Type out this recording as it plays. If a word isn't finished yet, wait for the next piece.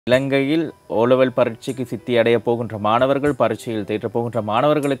இலங்கையில் ஓலெவல் பரீட்சைக்கு சித்தி அடைய போகின்ற மாணவர்கள் பரீட்சையில் தேற்றப் போகின்ற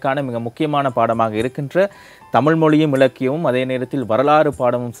மாணவர்களுக்கான மிக முக்கியமான பாடமாக இருக்கின்ற தமிழ் மொழியும் இலக்கியமும் அதே நேரத்தில் வரலாறு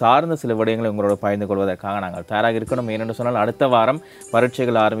பாடமும் சார்ந்த சில விடயங்களை உங்களோட பகிர்ந்து கொள்வதற்காக நாங்கள் தயாராக இருக்கணும். ஏனென்று சொன்னால் அடுத்த வாரம்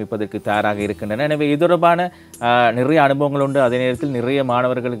பரீட்சைகள் ஆரம்பிப்பதற்கு தயாராக இருக்கின்றன. எனவே இது தொடர்பான நிறைய அனுபவங்கள் உண்டு. அதே நேரத்தில் நிறைய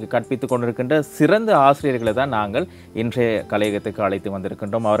மாணவர்களுக்கு கற்பித்துக் கொண்டிருக்கின்ற சிறந்த ஆசிரியர்களை தான் நாங்கள் இன்றைய கலையகத்துக்கு அழைத்து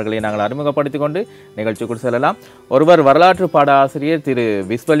வந்திருக்கின்றோம். அவர்களை நாங்கள் அறிமுகப்படுத்திக் கொண்டு நிகழ்ச்சிக்குள் செல்லலாம். ஒருவர் வரலாற்று பாட ஆசிரியர் திரு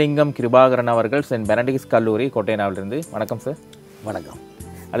விஸ்வலிங்கம் கிருபாகரன் அவர்கள் சென்ட் பெனடிக்ஸ் கல்லூரி கோட்டைனாவிலிருந்து. வணக்கம் சார். வணக்கம்.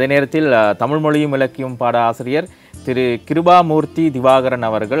 அதே நேரத்தில் தமிழ் மொழியும் இலக்கியம் பாட ஆசிரியர் திரு கிருபாமூர்த்தி திவாகரன்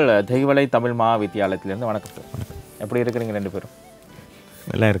அவர்கள் தெய்வலை தமிழ் மகாவித்தியாலயத்திலிருந்து. வணக்கம் சார். எப்படி இருக்கிறீங்க ரெண்டு பேரும்?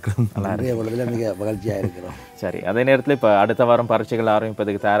 நல்லா இருக்கிறோம். மிக மகிழ்ச்சியாக இருக்கிறோம். சரி. அதே நேரத்தில் இப்போ அடுத்த வாரம் பரீட்சைகள்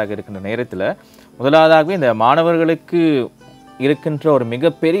ஆரம்பிப்பதற்கு தயாராக இருக்கின்ற நேரத்தில் முதலாவதாகவே இந்த மாணவர்களுக்கு இருக்கின்ற ஒரு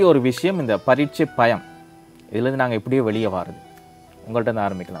மிகப்பெரிய ஒரு விஷயம் இந்த பரீட்சை பயம். இதுலேருந்து நாங்கள் எப்படியோ வெளியே வாருது, உங்கள்கிட்ட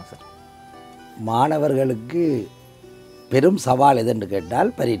ஆரம்பிக்கலாம் சார். மாணவர்களுக்கு பெரும் சவால் எதுன்னு கேட்டால்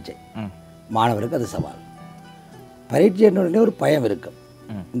பரீட்சை. மாணவருக்கு அது சவால். பரீட்சை உடனே ஒரு பயம் இருக்கும்.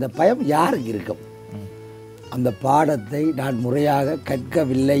 இந்த பயம் யாருக்கு இருக்கும்? அந்த பாடத்தை நான் முறையாக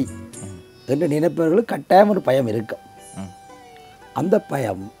கற்கவில்லை என்று நினைப்பவர்களுக்கு கட்டாயம் ஒரு பயம் இருக்கும். அந்த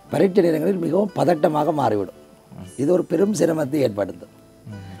பயம் பரீட்சை நேரங்களில் மிகவும் பதட்டமாக மாறிவிடும். இது ஒரு பெரும் சிரமத்தை ஏற்படுத்தும்.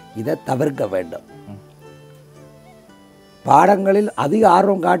 இதை தவிர்க்க வேண்டும். பாடங்களில் அதிக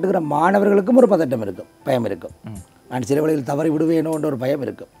ஆர்வம் காட்டுகிற மாணவர்களுக்கும் ஒரு பதட்டம் இருக்கும், பயம் இருக்கும். நான் சில வழியில் தவறி விடுவேனோ என்ற ஒரு பயம்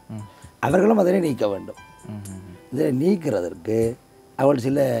இருக்கும். அவர்களும் அதனை நீக்க வேண்டும். இதை நீக்கிறதற்கு அவர்கள்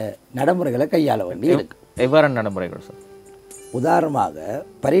சில நடைமுறைகளை கையாள வேண்டி இருக்கு. எவ்வாறு நடைமுறைகள் சார்? உதாரணமாக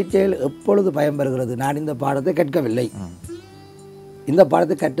பரீட்சையில் எப்பொழுது பயம் பெறுகிறது? நான் இந்த பாடத்தை கற்கவில்லை, இந்த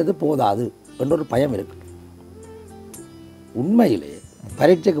பாடத்தை கற்றது போதாது என்ற ஒரு பயம் இருக்கு. உண்மையிலே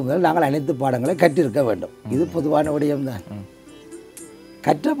பரீட்சைக்கு முதல் நாங்கள் அனைத்து பாடங்களை கற்றிருக்க வேண்டும். இது பொதுவான விடயம்தான்.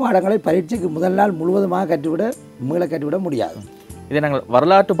 கற்ற பாடங்களை பரீட்சைக்கு முதல் நாள் முழுவதுமாக கற்றுவிட முடியாது. இதை நாங்கள்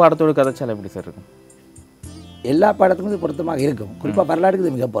வரலாற்று பாடத்தோடு கதைச்சால் எப்படி சார் இருக்கும்? எல்லா பாடத்துக்கும் இது பொருத்தமாக இருக்கும். குறிப்பாக வரலாற்றுக்கு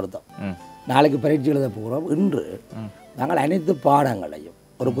இது மிக பொருத்தம். நாளைக்கு பரீட்சை எழுத போகிறோம். இன்று நாங்கள் அனைத்து பாடங்களையும்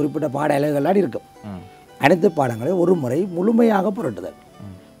ஒரு குறிப்பிட்ட பாட அலகுகள்லாம் இருக்கும். அனைத்து பாடங்களையும் ஒரு முறை முழுமையாக புரட்டுதல்.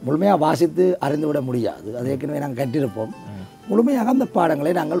 முழுமையாக வாசித்து அறிந்துவிட முடியாது, அது ஏற்கனவே நாங்கள் கற்றிருப்போம். முழுமையாக அந்த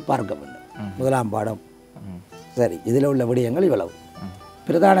பாடங்களை நாங்கள் பார்க்க வேண்டும். முதலாம் பாடம் சரி, இதில் உள்ள விடயங்கள் இவ்வளவு.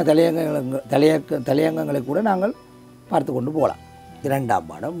 பிரதான தலையங்கங்களை கூட நாங்கள் பார்த்து கொண்டு போகலாம். இரண்டாம்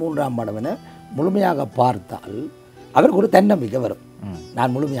பாடம் மூன்றாம் பாடம் என முழுமையாக பார்த்தால் அவருக்கு ஒரு தன்னம்பிக்கை வரும்.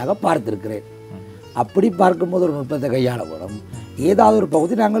 நான் முழுமையாக பார்த்திருக்கிறேன். அப்படி பார்க்கும்போது ஒரு நுட்பத்தை கையாள வரும். ஏதாவது ஒரு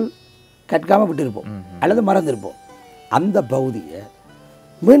பகுதி நாங்கள் கற்காமல் விட்டிருப்போம் அல்லது மறந்திருப்போம். அந்த பகுதியை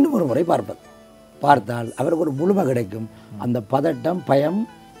மீண்டும் ஒரு முறை பார்த்தால் அவருக்கு ஒரு முழுமை கிடைக்கும். அந்த பதட்டம் பயம்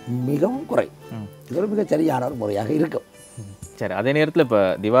மிகவும் குறை. இது ஒரு மிக சரியான ஒரு முறையாக இருக்கும். சரி. அதே நேரத்தில் இப்போ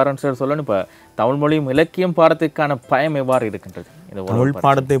திவாரன் சார் சொல்லணும், இப்போ தமிழ் மொழியும் இலக்கியம் பாடத்திற்கான பயம் எவ்வாறு இருக்கின்றது? தமிழ்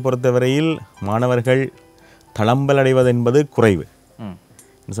பாடத்தை பொறுத்தவரையில் மாணவர்கள் தளம்பல் அடைவது என்பது குறைவு.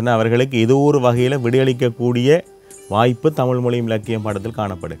 சொன்னால் அவர்களுக்கு ஏதோ ஒரு வகையில் விடையளிக்கக்கூடிய வாய்ப்பு தமிழ் மொழியும் இலக்கியம் பாடத்தில்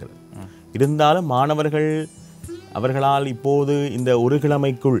காணப்படுகிறது. இருந்தாலும் மாணவர்கள் அவர்களால் இப்போது இந்த ஒரு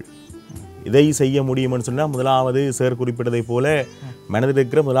கிழமைக்குள் இதை செய்ய முடியும்னு சொன்னால் முதலாவது சார் குறிப்பிட்டதை போல மனதில்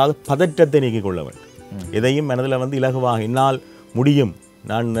இருக்கிற முதலாவது பதற்றத்தை நீக்கிக் கொள்ள வேண்டும். எதையும் மனதில் இலகுவாக என்னால் முடியும்,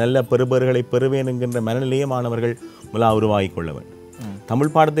 நான் நல்ல பெறுபர்களை பெறுவேன் என்கின்ற மனநிலையை மாணவர்கள் முதலாக உருவாகி கொள்ள வேண்டும்.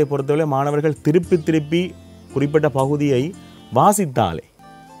 தமிழ் பாடத்தை பொறுத்தவரை மாணவர்கள் திருப்பி திருப்பி குறிப்பிட்ட பகுதியை வாசித்தாலே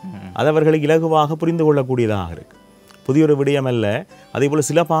அது அவர்களுக்கு இலகுவாக புரிந்து கொள்ளக்கூடியதாக இருக்கு. புதிய ஒரு விடயம் அல்ல. அதே போல்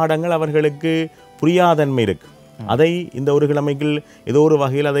சில பாடங்கள் அவர்களுக்கு புரியாதன்மை இருக்கு. அதை இந்த ஒரு கிழமைக்குள் ஏதோ ஒரு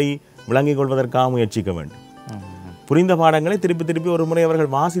வகையில் அதை விளங்கிக் கொள்வதற்காக முயற்சிக்க வேண்டும். புரிந்த பாடங்களை திருப்பி திருப்பி ஒரு முறை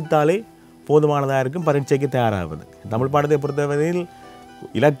அவர்கள் வாசித்தாலே போதுமானதாக இருக்கும் பரீட்சைக்கு தயாராகுவது. தமிழ் பாடத்தை பொறுத்தவரையில்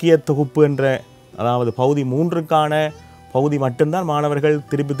இலக்கிய தொகுப்பு என்ற அதாவது பகுதி 3க்கான பகுதி மட்டும்தான் மாணவர்கள்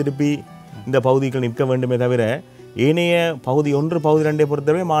திருப்பி திருப்பி இந்த பகுதிகள் நிற்க வேண்டுமே தவிர ஏனைய பகுதி 1 பகுதி 2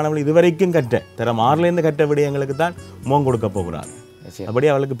 பொறுத்தவரை மாணவர்கள் இதுவரைக்கும் கற்ற தரம் 6லேருந்து கற்ற விடயங்களுக்கு தான் முகம் கொடுக்க போகிறார். அப்படி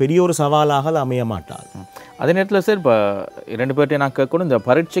அவளுக்கு பெரிய ஒரு சவாலாக அது அமைய மாட்டார். அதே நேரத்தில் சார் இப்போ 2 பேர்ட்டையும் நான் கேட்கணும், இந்த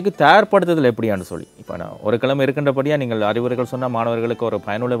பரீட்சைக்கு தயார்படுத்துதல் எப்படியான்னு சொல்லி இப்போ நான் ஒரு கிழமை இருக்கின்றபடியாக நீங்கள் அறிவுரைகள் சொன்ன மாணவர்களுக்கு ஒரு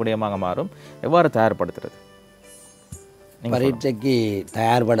பயனுள்ள விடயமாக மாறும். எவ்வாறு தயார்படுத்துறது? பரீட்சைக்கு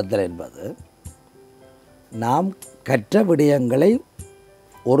தயார்படுத்தல் என்பது நாம் கற்ற விடயங்களை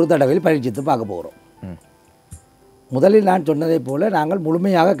ஒரு தடவையில் பரீட்சித்து பார்க்க போகிறோம். முதலில் நான் சொன்னதை போல நாங்கள்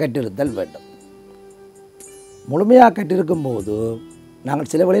முழுமையாக கற்றிருத்தல் வேண்டும். முழுமையாக கற்றிருக்கும் போது நாங்கள்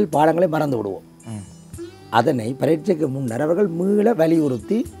சில வழியில் பாடங்களை மறந்து விடுவோம். அதனை பரீட்சைக்கு முன்னர் அவர்கள் மீள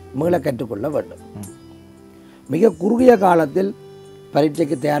வலியுறுத்தி மீள கற்றுக்கொள்ள வேண்டும். மிக குறுகிய காலத்தில்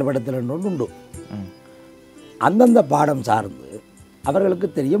பரீட்சைக்கு தயார்படுத்தல் ஒன்று உண்டு. அந்தந்த பாடம் சார்ந்து அவர்களுக்கு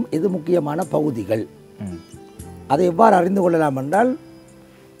தெரியும் எது முக்கியமான பகுதிகள். அதை எவ்வாறு அறிந்து கொள்ளலாம் என்றால்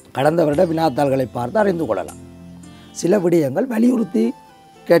கடந்த வருட வினாத்தாள்களை பார்த்து அறிந்து கொள்ளலாம். சில விடயங்கள் வலியுறுத்தி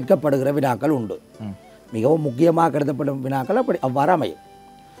கேட்கப்படுகிற வினாக்கள் உண்டு. மிகவும் முக்கியமாக கருதப்படும் வினாக்கள் அப்படி அவ்வாறு அமையும்.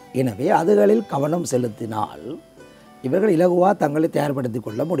 எனவே அதுகளில் கவனம் செலுத்தினால் இவர்கள் இலகுவாக தங்களை தயார்படுத்தி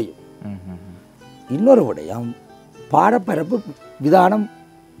கொள்ள முடியும். இன்னொரு விடயம், பாடப்பரப்பு விதானம்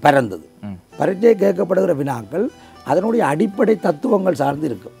பரந்தது. பரீட்சை கேட்கப்படுகிற வினாக்கள் அதனுடைய அடிப்படை தத்துவங்கள் சார்ந்து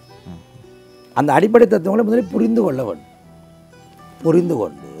இருக்கும். அந்த அடிப்படை தத்துவங்களை முதலில் புரிந்து கொள்ள வேண்டும். புரிந்து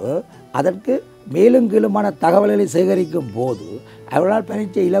கொண்டு அதற்கு மேலும் கீழுமான தகவல்களை சேகரிக்கும் போது அவர்களால்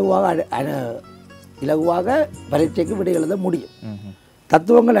பரீட்சை இலகுவாக பரீட்சைக்கு விடை எழுத முடியும்.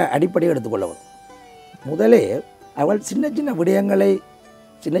 தத்துவங்களை அடிப்படை எடுத்துக்கொள்ள வேண்டும். முதலே அவர்கள் சின்ன சின்ன விடயங்களை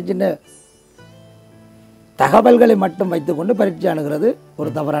சின்ன சின்ன தகவல்களை மட்டும் வைத்துக்கொண்டு பரீட்சை அணுகிறது ஒரு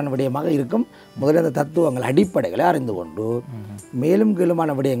தவறான விடயமாக இருக்கும். முதலில் அந்த தத்துவங்கள் அடிப்படைகளை அறிந்து கொண்டு மேலும்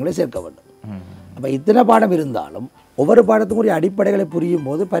கீழுமான விடயங்களை சேர்க்க வேண்டும். அப்போ இத்தனை பாடம் இருந்தாலும் ஒவ்வொரு பாடத்துக்குரிய அடிப்படைகளை புரியும்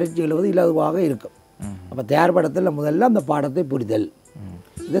போது பரீட்சை எழுவது இலகுவாக இருக்கும். அப்போ தயார்படுத்தல முதல்ல அந்த பாடத்தை புரிதல்.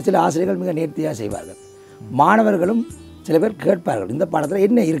 இதை சில ஆசிரியர்கள் மிக நேர்த்தியாக செய்வார்கள். மாணவர்களும் சில பேர் கேட்பார்கள், இந்த பாடத்தில்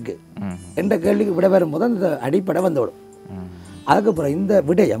என்ன இருக்குது என்ற கேள்விக்கு விட வரும்போது அந்த அடிப்படை வந்துவிடும். அதுக்கப்புறம் இந்த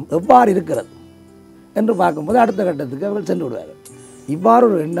விடயம் எவ்வாறு இருக்கிறது என்று பார்க்கும்போது அடுத்த கட்டத்துக்கு அவர்கள் சென்று விடுவார்கள். இவ்வாறு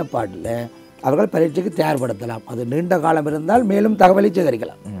ஒரு எண்ணப்பாட்டில் அவர்கள் பரீட்சைக்கு தயார்படுத்தலாம். அது நீண்ட காலம் இருந்தால் மேலும் தகவலை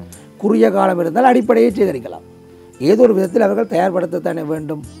சேகரிக்கலாம், குறுகிய காலம் இருந்தால் அடிப்படையை சேகரிக்கலாம். ஏதோ ஒரு விதத்தில் அவர்கள் தயார்படுத்தத்தானே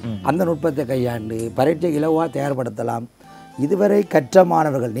வேண்டும். அந்த நுட்பத்தை கையாண்டு பரீட்சை இலவாக தயார்படுத்தலாம். இதுவரை கற்ற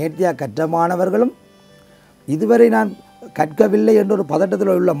மாணவர்கள், நேர்த்தியாக கற்ற மாணவர்களும் இதுவரை நான் கற்கவில்லை என்ற ஒரு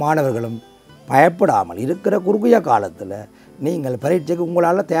பதட்டத்தில் உள்ள மாணவர்களும் பயப்படாமல் இருக்கிற குறுகிய காலத்தில் நீங்கள் பரீட்சைக்கு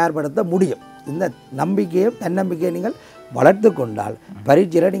உங்களால் தயார்படுத்த முடியும். இந்த நம்பிக்கையும் தன்னம்பிக்கையை நீங்கள் வளர்த்து கொண்டால்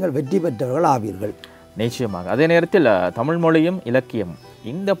பரீட்சையில் நீங்கள் வெற்றி பெற்றவர்கள் ஆவீர்கள். நிச்சயமாக. அதே நேரத்தில் தமிழ் மொழியும் இலக்கியம்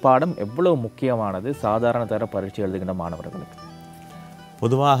இந்த பாடம் எவ்வளவு முக்கியமானது சாதாரண தர பரீட்சை எழுதுகின்ற மாணவர்களுக்கு?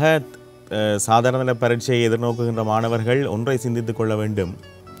 பொதுவாக சாதாரண பரீட்சையை எதிர்நோக்குகின்ற மாணவர்கள் ஒன்றை சிந்தித்து கொள்ள வேண்டும்.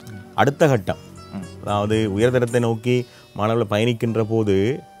 அடுத்த கட்டம், அதாவது உயர்தரத்தை நோக்கி மாணவர்கள் பயணிக்கின்ற போது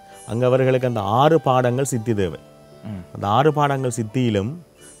அங்கே அவர்களுக்கு அந்த 6 பாடங்கள் சித்தி தேவை. அந்த 6 பாடங்கள் சித்தியிலும்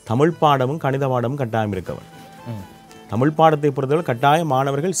தமிழ் பாடமும் கணித பாடமும் கட்டாயம் இருக்க வேண்டும். தமிழ் பாடத்தை பொறுத்தவரை கட்டாயம்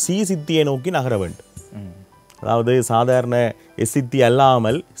மாணவர்கள் சி சித்தியை நோக்கி நகர வேண்டும். அதாவது சாதாரண சித்தி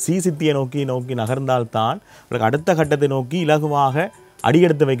அல்லாமல் சி சித்தியை நோக்கி நகர்ந்தால்தான் அவர்களுக்கு அடுத்த கட்டத்தை நோக்கி இலகுவாக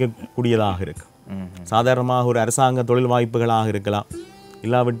அடியெடுத்து வைக்கக்கூடியதாக இருக்கும். சாதாரணமாக ஒரு அரசாங்க தொழில் வாய்ப்புகளாக இருக்கலாம்,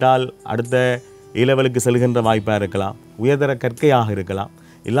 இல்லாவிட்டால் அடுத்த இலவலுக்கு செல்கின்ற வாய்ப்பாக இருக்கலாம், உயர்தர கற்கையாக இருக்கலாம்.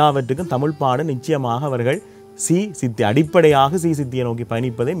 எல்லாவற்றுக்கும் தமிழ் பாடம் நிச்சயமாக அவர்கள் சி சித்தி அடிப்படையாக சி சித்தியை நோக்கி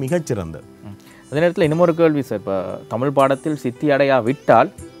பயணிப்பதே மிகச்சிறந்தது. அதே நேரத்தில் இன்னொரு கேள்வி சார், இப்போ தமிழ் பாடத்தில் சித்தி அடையா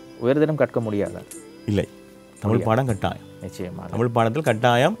விட்டால் உயர்தரம் கற்க முடியாதா? இல்லை, தமிழ் பாடம் கட்டாயம். நிச்சயமாக தமிழ் பாடத்தில்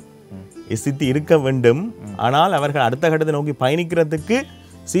கட்டாயம் சித்தி இருக்க வேண்டும். ஆனால் அவர்கள் அடுத்த கட்டத்தை நோக்கி பயணிக்கிறதுக்கு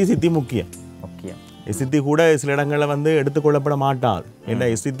சி சித்தி முக்கியம். சித்தி கூட சில இடங்களில் எடுத்துக்கொள்ளப்பட மாட்டாது. என்ற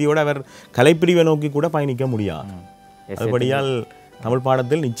சித்தியோட அவர் கலைப்பிரிவை நோக்கி கூட பயணிக்க முடியாது. அதுபடியால் தமிழ்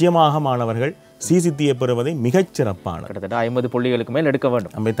பாடத்தில் நிச்சயமாக மாணவர்கள் சி சித்தியை பெறுவதை மிகச்சிறப்பான கிட்டத்தட்ட 50 புள்ளிகளுக்கு மேல் எடுக்க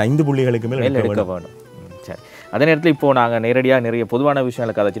வேண்டும். 5 புள்ளிகளுக்கு மேல் எடுக்க வேண்டும். சரி, அதே நேரத்தில் இப்போது நாங்கள் நேரடியாக நிறைய பொதுவான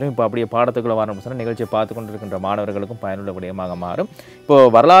விஷயங்களை கதைச்சிடும். இப்போ அப்படியே பாடத்துக்குள்ள வரணும் சொன்னால் நிகழ்ச்சியை பார்த்து கொண்டு இருக்கின்ற மாணவர்களுக்கும் பயனுள்ள விடயமாக மாறும்.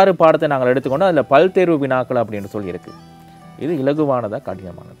 இப்போது வரலாறு பாடத்தை நாங்கள் எடுத்துக்கொண்டு அதில் பல்தேர்வு வினாக்கள் அப்படின்னு சொல்லி இருக்குது. இது இலகுவானதா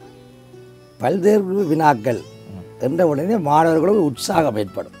கடினமானது? பல்தேர்வு வினாக்கள் என்ற உடனே மாணவர்களுக்கு உற்சாகம்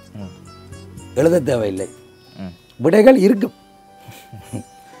ஏற்படும். எழுத தேவையில்லை, விடைகள் இருக்கும்.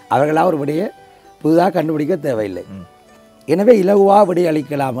 அவர்களாக ஒரு விடையை புதிதாக கண்டுபிடிக்க தேவையில்லை. எனவே இலகுவாக விடை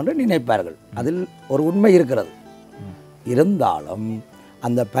அளிக்கலாம் என்று நினைப்பார்கள். அதில் ஒரு உண்மை இருக்கிறது. இருந்தாலும்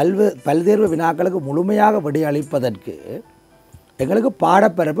அந்த பல்தேர்வு வினாக்களுக்கு முழுமையாக விடை அளிப்பதற்கு எங்களுக்கு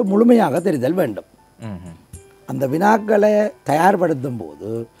பாடப்பரப்பு முழுமையாக தெரிதல் வேண்டும். அந்த வினாக்களை தயார்படுத்தும்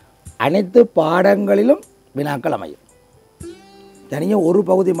போது அனைத்து பாடங்களிலும் வினாக்கள் அமையும். தனியாக ஒரு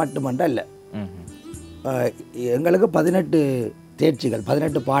பகுதி மட்டுமன்றல்ல. எங்களுக்கு 18 தேர்ச்சிகள்,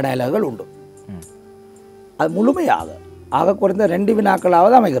 18 பாட அலகுகள் உண்டு. அது முழுமையாக ஆக குறைந்த 2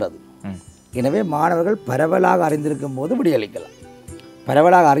 வினாக்களாவது அமைகிறது. எனவே மாணவர்கள் பரவலாக அறிந்திருக்கும் போது விடையளிக்கலாம்.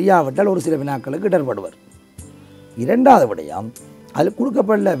 பரவலாக அறியாவிட்டால் ஒரு சில வினாக்களுக்கு இடர்படுவர். இரண்டாவது விடயம், அதில்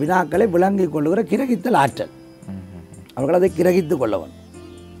கொடுக்கப்பட்ட வினாக்களை விளங்கிக் கொள்ளுகிற கிரகித்தல் ஆற்றல். அவர்கள் அதை கிரகித்து கொள்ளவன்.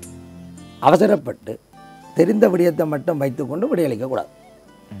 அவசரப்பட்டு தெரிந்த விடயத்தை மட்டும் வைத்துக்கொண்டு விடையளிக்கக்கூடாது.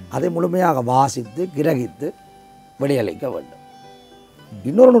 அதை முழுமையாக வாசித்து கிரகித்து விடையளிக்க வேண்டும்.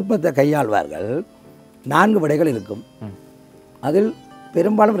 இன்னொரு நுட்பத்தை கையாள்வார்கள். 4 விடைகள் இருக்கும். அதில்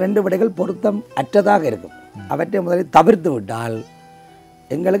பெரும்பாலும் 2 விடைகள் பொருத்தம் அற்றதாக இருக்கும். அவற்றை முதலில் தவிர்த்து விட்டால்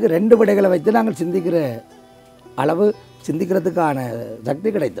எங்களுக்கு 2 விடைகளை வைத்து நாங்கள் சிந்திக்கிற அளவு சிந்திக்கிறதுக்கான சக்தி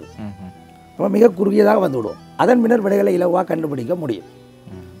கிடைத்தது. நம்ம மிக குறுகியதாக வந்து விடுவோம். அதன் பின்னர் விடைகளை இலவாக கண்டுபிடிக்க முடியும்.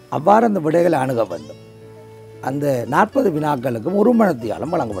 அவ்வாறு அந்த விடைகளை அணுக வேண்டும். அந்த 40 வினாக்களுக்கும் 1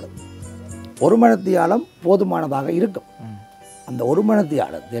 மணித்தியாலம் வழங்கப்படும். 1 மணித்தியாலம் போதுமானதாக இருக்கும். அந்த 1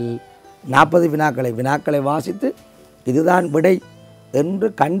 மணித்தியாலத்தில் 40 வினாக்களை வாசித்து இதுதான் விடை என்று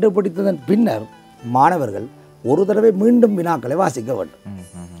கண்டுபிடித்ததன் பின்னர் மாணவர்கள் ஒரு தடவை மீண்டும் வினாக்களை வாசிக்க வேண்டும்.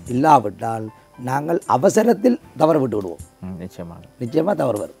 இல்லாவிட்டால் நாங்கள் அவசரத்தில் தவற விட்டு விடுவோம். நிச்சயமாக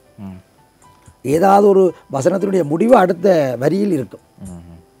தவறு வரும். ஏதாவது ஒரு வசனத்தினுடைய முடிவு அடுத்த வரியில் இருக்கும்.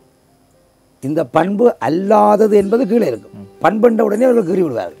 இந்த பண்பு அல்லாதது என்பது கீழே இருக்கும். பண்புண்ட உடனே அவர்கள் கீறி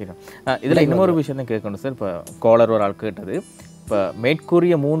விடுவார்கள். இதில் இன்னொரு விஷயம் கேட்கணும் சார். இப்போ கோலர் ஒரு ஆள் கேட்டது, இப்போ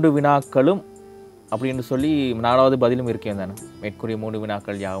மேற்கூறிய 3 வினாக்களும் அப்படின்னு சொல்லி 4வது பதிலும் இருக்கேன் தானே, மேற்கூறிய 3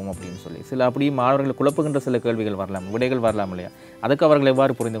 வினாக்கள் யாவும் அப்படின்னு சொல்லி சில அப்படி மாணவர்கள் குழப்புகின்ற சில கேள்விகள் வரலாம், விடைகள் வரலாம் இல்லையா? அதுக்கு அவர்கள்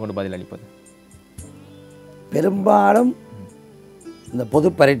எவ்வாறு புரிந்து கொண்டு பதில் அளிப்பது? பெரும்பாலும் இந்த பொது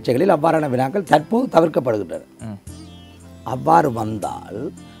பரீட்சைகளில் அவ்வாறான வினாக்கள் தற்போது தவிர்க்கப்படுகின்றன. அவ்வாறு வந்தால்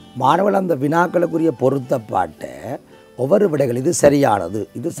மாணவர்கள் அந்த வினாக்களுக்குரிய பொருத்தப்பாட்டை ஒவ்வொரு விடைகள் இது சரியானது,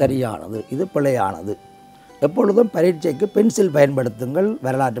 இது சரியானது, இது பிழையானது. எப்பொழுதும் பரீட்சைக்கு பென்சில் பயன்படுத்துங்கள்.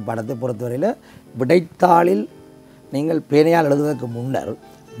 வரலாற்று பாடத்தை பொறுத்தவரையில் விடைத்தாளில் நீங்கள் பேனையால் எழுதுவதற்கு முன்னர்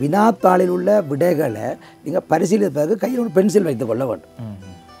வினாத்தாளில் உள்ள விடைகளை நீங்கள் பரிசீலிப்பதற்கு கையில் ஒரு பென்சில் வைத்துக் கொள்ள வேண்டும்.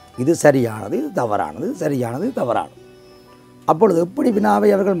 இது சரியானது, இது தவறானது, சரியானது, இது தவறானது. அப்பொழுது எப்படி வினாவை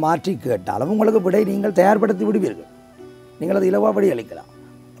அவர்கள் மாற்றி கேட்டாலும் உங்களுக்கு விடை நீங்கள் தயார்படுத்தி விடுவீர்கள். நீங்கள் அது இலவா விடை அளிக்கலாம்.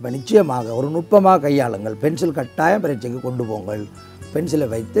 அப்போ நிச்சயமாக ஒரு நுட்பமாக கையாளுங்கள். பென்சில் கட்டாயம் பரீட்சைக்கு கொண்டு போங்கள். பென்சிலை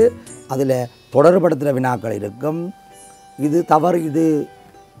வைத்து அதில் தொடர்படுத்துகிற வினாக்கள் இருக்கும், இது தவறு இது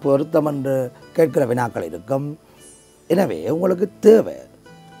பொருத்தம் என்று கேட்கிற வினாக்கள் இருக்கும். எனவே உங்களுக்கு தேவை.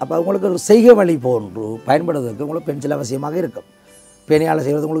 அப்போ உங்களுக்கு ஒரு செய்கை வழி போன்று பயன்படுவதற்கு உங்களுக்கு பென்சில் அவசியமாக இருக்கும். பேனையால்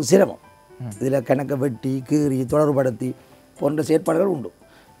செய்வது உங்களுக்கு சிரமம். இதில் கணக்கை வெட்டி கீறி தொடர்படுத்தி போன்ற செயற்பாடுகள் உண்டு.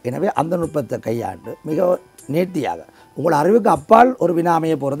 எனவே அந்த நுட்பத்தை கையாண்டு மிக நேர்த்தியாக உங்கள் அறிவுக்கு அப்பால் ஒரு வினா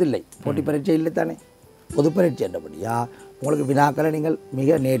அமைய போகிறது இல்லை. போட்டி பரீட்சை இல்லை தானே, பொது பரீட்சை என்றபடியா உங்களுக்கு வினாக்களை நீங்கள்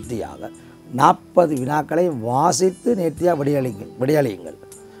மிக நேர்த்தியாக 40 வினாக்களை வாசித்து நேர்த்தியாக விடையளியுங்கள்.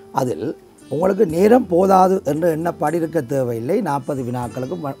 அதில் உங்களுக்கு நேரம் போதாது என்று எண்ணப்பாடு இருக்க தேவையில்லை. 40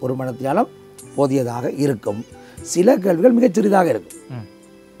 வினாக்களுக்கும் 1 மணித்தியாலம் போதியதாக இருக்கும். சில கேள்விகள் மிகச் சிறிதாக இருக்கும்.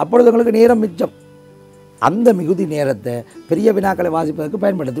 அப்பொழுது உங்களுக்கு நேரம் மிச்சம். அந்த மிகுதி நேரத்தை பெரிய வினாக்களை வாசிப்பதற்கு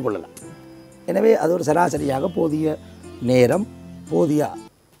பயன்படுத்தி கொள்ளலாம். எனவே அது ஒரு சராசரியாக போதிய நேரம், போதிய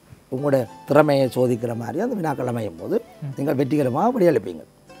உங்களுடைய திறமையை சோதிக்கிற மாதிரி அந்த வினாக்கள் அமையும் போது நீங்கள் வெற்றிகரமாக விடையளிப்பீங்கள்.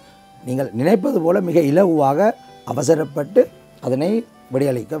 நீங்கள் நினைப்பது போல மிக இலகுவாக அவசரப்பட்டு அதனை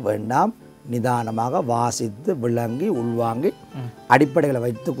விடையளிக்க வேண்டாம். நிதானமாக வாசித்து விளங்கி உள்வாங்கி அடிப்படைகளை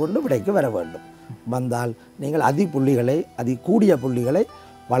வைத்துக்கொண்டு விடைக்கு வர வேண்டும். வந்தால் நீங்கள் கூடிய புள்ளிகளை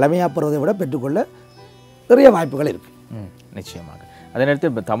வளமையாக பெறுவதை விட பெற்றுக்கொள்ள நிறைய வாய்ப்புகள் இருக்குது. நிச்சயமாக. அதே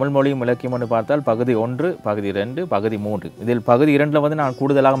நேரத்தில் இப்போ தமிழ் மொழியும் இலக்கியம்னு பார்த்தால் பகுதி 1, பகுதி 2, பகுதி 3. இதில் பகுதி 2 வந்து நான்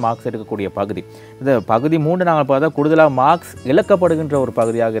கூடுதலாக மார்க்ஸ் எடுக்கக்கூடிய பகுதி. இந்த பகுதி 3 நாங்கள் பார்த்தா கூடுதலாக மார்க்ஸ் இழக்கப்படுகின்ற ஒரு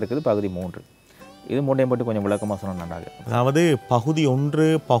பகுதியாக இருக்குது பகுதி 3. இது 3ஐயும் பற்றி கொஞ்சம் விளக்கமாக சொன்னால் நன்றாக. அதாவது பகுதி 1,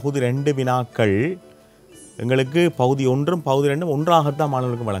 பகுதி 2 வினாக்கள் எங்களுக்கு பகுதி 1ம் பகுதி 2ம் ஒன்றாகத்தான்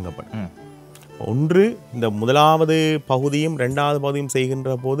மாணவர்களுக்கு வழங்கப்படும். ஒன்று இந்த முதலாவது பகுதியும் 2வது பகுதியும்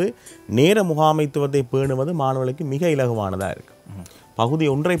செய்கின்ற போது நேர முகாமைத்துவத்தை பேணுவது மாணவர்களுக்கு மிக இலகுவானதாக இருக்குது. பகுதி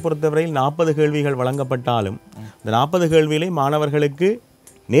 1ஐ பொறுத்தவரையில் 40 கேள்விகள் வழங்கப்பட்டாலும் இந்த 40 கேள்விகளை மாணவர்களுக்கு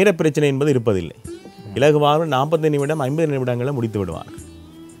நேர பிரச்சனை என்பது இருப்பதில்லை. இலகுவாக 40 நிமிடம் 50 நிமிடங்களை முடித்து விடுவார்கள்.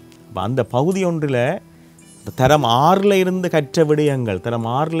 இப்போ அந்த பகுதி 1ல் தரம் 6ல் இருந்து கற்ற விடயங்கள், தரம்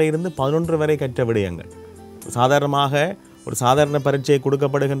 6ல் இருந்து 11 வரை கற்ற விடயங்கள், சாதாரணமாக ஒரு சாதாரண பரீட்சை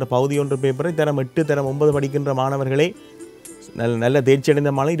கொடுக்கப்படுகின்ற பகுதி 1 பேப்பரை தரம் 8, தரம் 9 படிக்கின்ற மாணவர்களே நல்ல தேர்ச்சி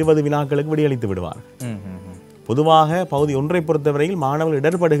அடைந்த மாணவர்கள் 20 வினாக்களுக்கு விடையளித்து விடுவார்கள். பொதுவாக பகுதி 1ஐ பொறுத்தவரையில் மாணவர்கள்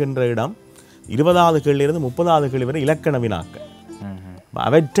இடர்படுகின்ற இடம் 20வது கேள்வியிலிருந்து 30வது கேள்வி வரை இலக்கண வினாக்கள்.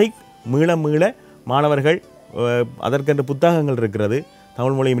 அவற்றை மீள மாணவர்கள் அதற்கென்று புத்தகங்கள் இருக்கிறது,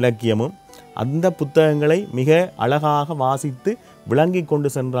 தமிழ் மொழியும் இலக்கியமும். அந்த புத்தகங்களை மிக அழகாக வாசித்து விளங்கி கொண்டு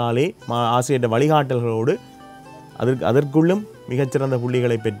சென்றாலே ஆசிரியர் வழிகாட்டல்களோடு அதற்குள்ளும் மிகச்சிறந்த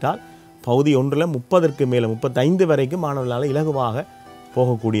புள்ளிகளை பெற்றால் பகுதி 1ல் 30க்கு மேலே 35 வரைக்கும் மாணவர்களால் இலகுவாக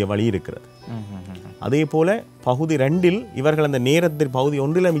போகக்கூடிய வழி இருக்கிறது. அதே போல் பகுதி 2ல் இவர்கள் அந்த நேரத்தில் பகுதி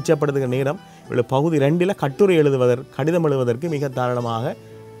 1ல் மிச்சப்படுத்துகிற நேரம் இவர்கள் பகுதி 2ல் கட்டுரை கடிதம் எழுதுவதற்கு மிக தாராளமாக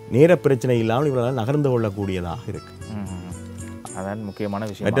நேர பிரச்சனை இல்லாமல் இவர்களால் நகர்ந்து கொள்ளக்கூடியதாக இருக்கு. அதான் முக்கியமான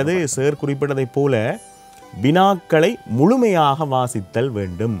விஷயம். மற்றது சார் குறிப்பிட்டதை போல வினாக்களை முழுமையாக வாசித்தல்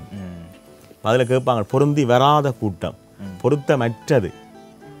வேண்டும். அதில் கேட்பாங்க பொருந்தி வராத கூட்டம், பொருத்தமற்றது,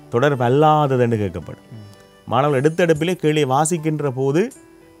 தொடர்பல்லாதது என்று கேட்கப்படும். மாணவர்கள் எடுத்தெடுப்பிலே கேள்வியை வாசிக்கின்ற போது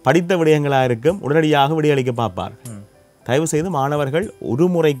படித்த விடயங்களாக இருக்கும், உடனடியாக விடையளிக்க பார்ப்பார். தயவு செய்து மாணவர்கள் ஒரு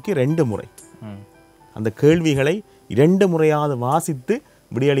முறைக்கு 2 முறை அந்த கேள்விகளை 2 முறையாவது வாசித்து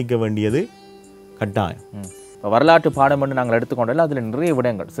விடையளிக்க வேண்டியது கட்டாயம். இப்போ வரலாற்று பாடம் என்று நாங்கள் எடுத்துக்கொண்டால் அதில் நிறைய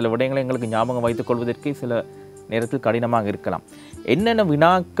விடயங்கள், சில விடயங்களை எங்களுக்கு ஞாபகம் வைத்துக் கொள்வதற்கே சில நேரத்தில் கடினமாக இருக்கலாம். என்னென்ன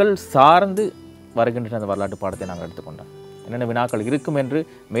வினாக்கள் சார்ந்து வருகின்ற அந்த வரலாற்று பாடத்தை நாங்கள் எடுத்துக்கொண்டோம், என்னென்ன வினாக்கள் இருக்கும் என்று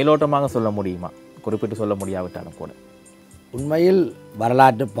மேலோட்டமாக சொல்ல முடியுமா? குறிப்பிட்டு சொல்ல முடியாவிட்டாலும் கூட. உண்மையில்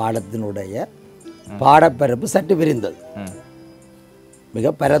வரலாற்று பாடத்தினுடைய பாடப்பரப்பு சற்று விரிந்தது,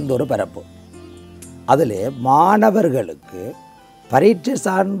 மிக பரந்தொரு பரப்பு. அதில் மாணவர்களுக்கு பரீட்சை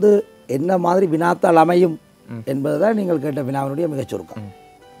சார்ந்து என்ன மாதிரி வினாத்தால் அமையும் என்பதுதான் நீங்கள் கேட்ட வினாவினுடைய மிகச் சுருக்கம்.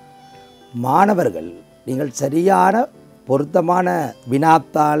 மாணவர்கள் நீங்கள் சரியான பொருத்தமான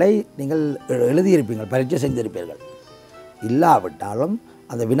வினாத்தாளை நீங்கள் எழுதியிருப்பீர்கள், பரீட்சை செஞ்சிருப்பீர்கள். இல்லாவிட்டாலும்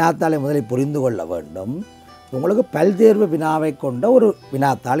அந்த வினாத்தாளை முதலில் புரிந்து கொள்ள வேண்டும். உங்களுக்கு பல்தேர்வு வினாவை கொண்ட ஒரு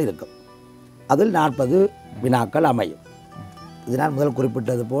வினாத்தாள் இருக்கும், அதில் 40 வினாக்கள் அமையும். இது நான் முதல்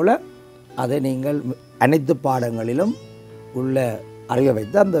குறிப்பிட்டது போல அதை நீங்கள் அனைத்து பாடங்களிலும் உள்ள அறிவை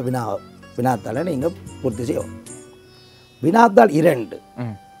வைத்து அந்த வினாத்தாளை நீங்கள் பூர்த்தி செய்யணும். வினாத்தாள் 2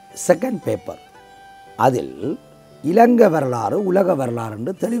 செகண்ட் பேப்பர், அதில் இலங்கை வரலாறு உலக வரலாறு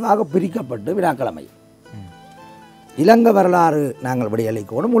என்று தெளிவாக பிரிக்கப்பட்டு வினாக்கள் அமையும். இலங்கை வரலாறு நாங்கள்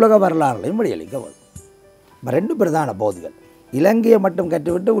விடையளிக்கணும், உலக வரலாறுலையும் விடையளிக்க வேண்டும். 2 பிரதான பகுதிகள். இலங்கையை மட்டும்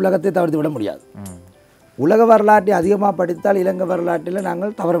கற்றுவிட்டு உலகத்தை தவிர்த்து விட முடியாது. உலக வரலாற்றை அதிகமாக படித்தால் இலங்கை வரலாற்றில்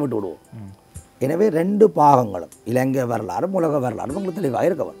நாங்கள் தவற விட்டு விடுவோம். எனவே 2 பாகங்களும் இலங்கை வரலாறும் உலக வரலாறும் உங்களுக்கு தெளிவாக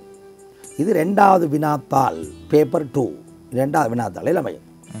இருக்க வேண்டும். இது 2வது வினாத்தாள், பேப்பர் 2 2வது வினாத்தாளில் அமையும்.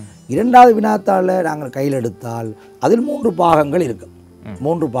 2வது வினாத்தாளில் நாங்கள் கையில் எடுத்தால் அதில் 3 பாகங்கள் இருக்கும்.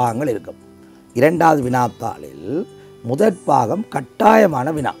 3 பாகங்கள் இருக்கும். 2வது வினாத்தாளில் முதற் பாகம்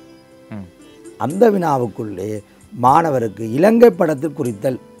கட்டாயமான வினா. அந்த வினாவுக்குள்ளே மாணவருக்கு இலங்கை படத்தில்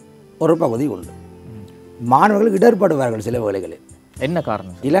குறித்தல் ஒரு பகுதி உண்டு. மாணவர்கள் இடர்படுவார்கள் சில வேளைகளில். என்ன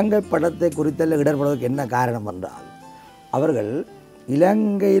காரணம்? இலங்கை படத்தை குறித்தல் இடர்படுவதற்கு என்ன காரணம் என்றால், அவர்கள்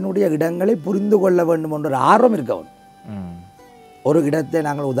இலங்கையினுடைய இடங்களை புரிந்து கொள்ள வேண்டும் என்ற ஆர்வம் இருக்க வேண்டும். ஒரு இடத்தை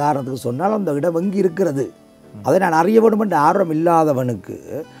நாங்கள் உதாரணத்துக்கு சொன்னால் அந்த இடம் எங்கே இருக்கிறது அதை நான் அறிய வேண்டும் என்ற ஆர்வம் இல்லாதவனுக்கு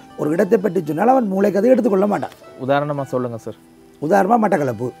ஒரு இடத்தை பற்றி சொன்னால் அவன் மூளைக்கதை எடுத்துக்கொள்ள மாட்டான். உதாரணமாக சொல்லுங்கள் சார். உதாரணமாக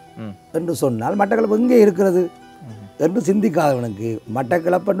மட்டக்களப்பு என்று சொன்னால் மட்டக்களப்பு எங்கே இருக்கிறது என்று சிந்திக்காதவனுக்கு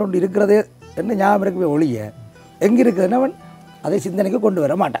மட்டக்களப்பு ஒன்று இருக்கிறதே என்று ஞாபகம் இருக்கவே ஒழிய எங்கே இருக்குதுன்னு அவன் அதை சிந்தனைக்கு கொண்டு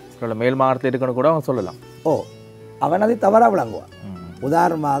வர மாட்டான். மேல் மாவட்டத்தில் இருக்கணும் கூட அவன் சொல்லலாம். அவன் அதை தவறாக விளங்குவான்.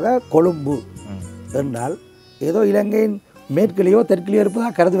 உதாரணமாக கொழும்பு என்றால் ஏதோ இலங்கையின் மேற்கிலேயோ தெற்கிலேயோ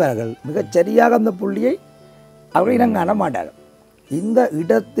இருப்பதாக கருதுவார்கள். மிகச் சரியாக அந்த புள்ளியை அவர்கள் இனம் காண மாட்டார்கள். இந்த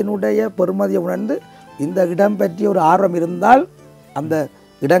இடத்தினுடைய பெருமதியை உணர்ந்து இந்த இடம் பற்றிய ஒரு ஆர்வம் இருந்தால் அந்த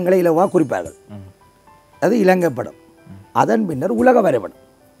இடங்களை இலவாக குறிப்பார்கள். அது இலங்கை படம். அதன் பின்னர் உலக வரைபடம்.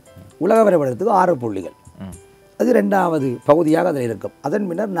 உலக வரைபடத்துக்கு 6 புள்ளிகள், அது 2வது பகுதியாக அதில் இருக்கும். அதன்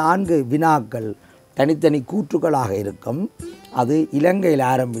பின்னர் 4 வினாக்கள் தனித்தனி கூற்றுக்களாக இருக்கும். அது இலங்கையில்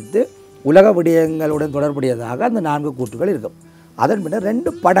ஆரம்பித்து உலக விடயங்களுடன் தொடர்புடையதாக அந்த 4 கூற்றுகள் இருக்கும். அதன் பின்னர்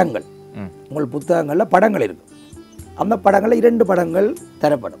 2 படங்கள், உங்கள் புத்தகங்களில் படங்கள் இருக்கும். அந்த படங்களில் 2 படங்கள்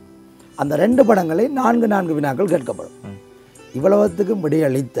தரப்படும். அந்த 2 படங்களை 4 வினாக்கள் கேட்கப்படும். இவ்வளவுத்துக்கும்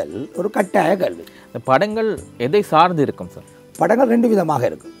விடையளித்தல் ஒரு கட்டாய கல்வி. இந்த படங்கள் எதை சார்ந்து இருக்கும் சார்? படங்கள் 2 விதமாக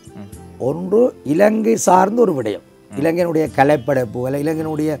இருக்கும். ஒன்று இலங்கை சார்ந்த ஒரு விடயம், இலங்கையினுடைய கலைப்படைப்பு,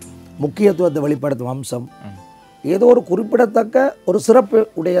 இலங்கையினுடைய முக்கியத்துவத்தை வெளிப்படுத்தும் அம்சம், ஏதோ ஒரு குறிப்பிடத்தக்க ஒரு சிறப்பு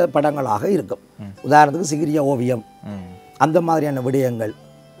உடைய படங்களாக இருக்கும். உதாரணத்துக்கு சிகிரிய ஓவியம், அந்த மாதிரியான விடயங்கள்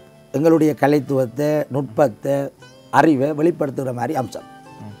எங்களுடைய கலைத்துவத்தை, நுட்பத்தை, அறிவை வெளிப்படுத்துகிற மாதிரி அம்சம்.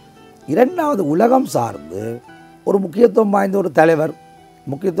 2வது உலகம் சார்ந்து ஒரு முக்கியத்துவம் வாய்ந்த ஒரு தலைவர்,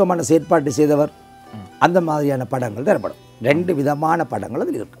 முக்கியத்துவமான செயற்பாட்டை செய்தவர், அந்த மாதிரியான படங்கள் தரப்படும். 2 விதமான படங்கள்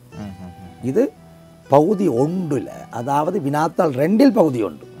அதில் இருக்கும். இது பகுதி 1, அதாவது வினாத்தாள் 2 பகுதி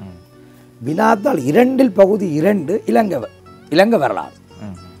 1. வினாத்தாள் 2 பகுதி 2 இலங்கை வரலாறு.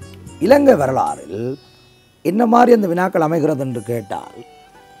 இலங்கை வரலாறில் என்ன மாதிரி அந்த வினாக்கள் அமைகிறது என்று கேட்டால்,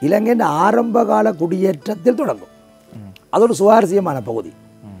 இலங்கையின் ஆரம்பகால குடியேற்றத்தில் தொடங்கும். அது ஒரு சுவாரஸ்யமான பகுதி.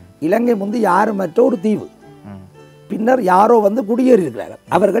 இலங்கை முந்தி யாருமற்ற ஒரு தீவு, பின்னர் யாரோ வந்து குடியேறி இருக்கிறார்கள்.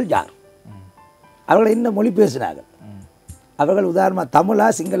 அவர்கள் யார்? அவர்கள் என்ன மொழி பேசினார்கள்? அவர்கள் உதாரணமாக தமிழா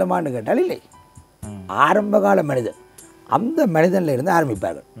சிங்களமானு கேட்டால் இல்லை, ஆரம்பகால மனிதன். அந்த மனிதனில் இருந்து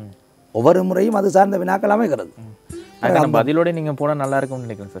ஆரம்பிப்பார்கள். ஒவ்வொரு முறையும் அது சார்ந்த வினாக்கள் அமைகிறது. பதிலோட நீங்கள் போனால் நல்லா இருக்கும்னு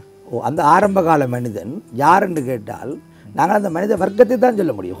நினைக்கிறேன் சார். அந்த ஆரம்பகால மனிதன் யார் என்று கேட்டால் நாங்கள் அந்த மனித வர்க்கத்தை தான்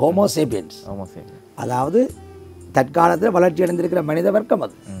சொல்ல முடியும். ஹோமோசேபியன்ஸ், அதாவது தற்காலத்தில் வளர்ச்சி அடைந்திருக்கிற மனித வர்க்கம்.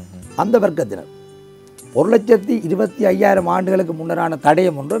 அது அந்த வர்க்கத்தினர் 1,25,000 ஆண்டுகளுக்கு முன்னரான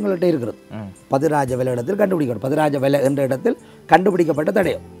தடயம் ஒன்று எங்கள்கிட்ட இருக்கிறது. பதிராஜ வெல இடத்தில் கண்டுபிடிக்கப்படும். பதிராஜ வெல என்ற இடத்தில் கண்டுபிடிக்கப்பட்ட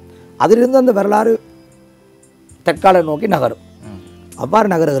தடயம். அதிலிருந்து அந்த வரலாறு தற்காலம் நோக்கி நகரும். அவ்வாறு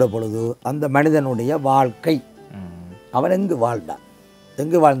நகருகிற பொழுது அந்த மனிதனுடைய வாழ்க்கை, அவன் எங்கு வாழ்ந்தான்,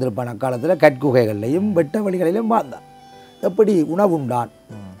 எங்கு வாழ்ந்திருப்பான், அக்காலத்தில் கற்குகைகள்லையும் வெட்ட வழிகளிலும் வாழ்ந்தான், எப்படி உணவுண்டான்,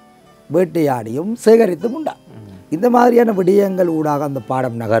 வேட்டையாடியும் சேகரித்தும் உண்டான். இந்த மாதிரியான விடயங்கள் ஊடாக அந்த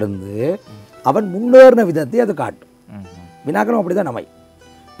பாடம் நகர்ந்து அவன் முன்னேறின விதத்தை அது காட்டும். வினாக்களும் அப்படி தான் அமையும்.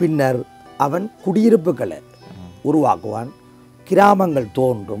 பின்னர் அவன் குடியிருப்புகளை உருவாக்குவான், கிராமங்கள்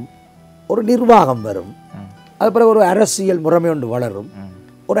தோன்றும், ஒரு நிர்வாகம் வரும், அது பிறகு ஒரு அரசியல் முறைமை ஒன்று வளரும்,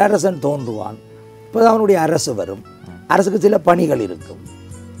 ஒரு அரசன் தோன்றுவான், இப்போ அவனுடைய அரசு வரும், அரசுக்கு சில பணிகள் இருக்கும்.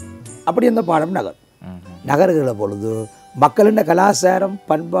 அப்படி அந்த பாடம் நகருகிற பொழுது மக்களின் கலாச்சாரம்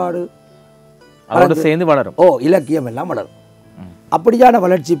பண்பாடு சேர்ந்து வளரும், இலக்கியம் எல்லாம் வளரும். அப்படியான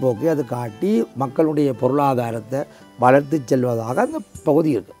வளர்ச்சி போக்கு அது காட்டி மக்களுடைய பொருளாதாரத்தை வளர்த்து செல்வதாக அந்த பகுதி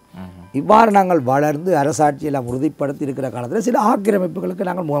இருக்கு. இவ்வாறு நாங்கள் வளர்ந்து அரசாட்சியெல்லாம் உறுதிப்படுத்தி இருக்கிற காலத்தில் சில ஆக்கிரமிப்புகளுக்கு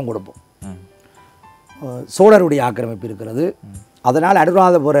நாங்கள் முகம் கொடுப்போம். சோழருடைய ஆக்கிரமிப்பு இருக்கிறது, அதனால்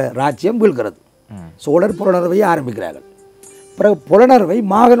அனுராதபுர ராஜ்யம் வீழ்கிறது. சோழர் புலனர்வையை ஆரம்பிக்கிறார்கள், பிறகு புலனர்வை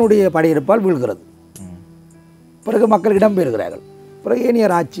மாகனுடைய படையெடுப்பால் வீழ்கிறது, பிறகு மக்கள் இடம்பெறுகிறார்கள். பிறகு ஏனைய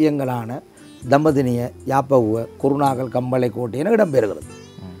ராஜ்யங்களான தம்பதினிய, யாப்பகுவ, குருநாகல், கம்பளை, கோட்டை என இடம்பெறுகிறது.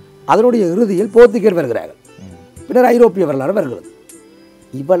 அதனுடைய இறுதியில் போர்த்துகீயர் வருகிறார்கள், பின்னர் ஐரோப்பிய வரலாறு வருகிறது.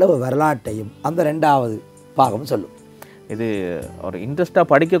 இவ்வளவு வரலாற்றையும் அந்த 2வது பாகம் சொல்லும். இது ஒரு இன்ட்ரெஸ்டாக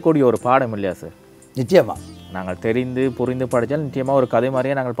படிக்கக்கூடிய ஒரு பாடம் இல்லையா சார்? நிச்சயமாக நாங்கள் தெரிந்து புரிந்து படித்தால் நிச்சயமாக ஒரு கதை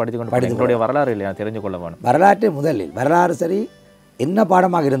மாதிரியே நாங்கள் படித்துக்கொண்டு எங்களுடைய வரலாறு இல்லையா தெரிஞ்சு கொள்ள வேணும். வரலாற்றை முதலில் வரலாறு சரி என்ன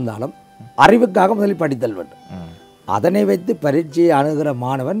பாடமாக இருந்தாலும் அறிவுக்காக முதலில் படித்தல் வேண்டும். அதனை வைத்து பரீட்சையை அணுகிற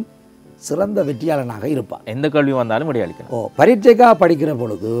மாணவன் சிறந்த வெற்றியாளனாக இருப்பான். எந்த கல்வி வந்தாலும் விடையளிக்கணும். பரீட்சைக்காக படிக்கிற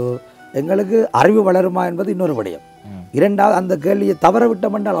பொழுது எங்களுக்கு அறிவு வளருமா என்பது இன்னொரு விடயம். 2வது, அந்த கேள்வியை தவற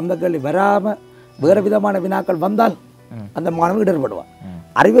விட்டோம் என்றால், அந்த கேள்வி வராமல் வேறு விதமான வினாக்கள் வந்தால் அந்த மாணவன் இடர்படுவான்.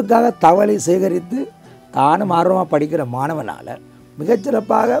 அறிவுக்காக தகவலை சேகரித்து தானும் ஆர்வமாக படிக்கிற மாணவனால்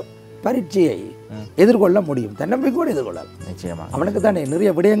மிகச்சிறப்பாக பரீட்சையை எதிர்கொள்ள முடியும், தன்னம்பிக்கையோடு எதிர்கொள்ளலாம். நிச்சயமாக அவனுக்கு தானே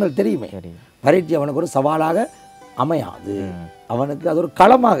நிறைய விடயங்கள் தெரியுமே. பரீட்சை அவனுக்கு ஒரு சவாலாக அமையாது, அவனுக்கு அது ஒரு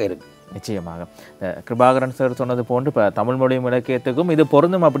களமாக இருக்கு. நிச்சயமாக கிருபாகரன் சார் சொன்னது போன்று இப்போ தமிழ் மொழியும் இலக்கியத்துக்கும் இது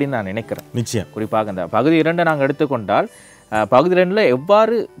பொருந்தும் அப்படின்னு நான் நினைக்கிறேன். நிச்சயம். குறிப்பாக இந்த பகுதி 2 நாங்கள் எடுத்துக்கொண்டால் பகுதி 2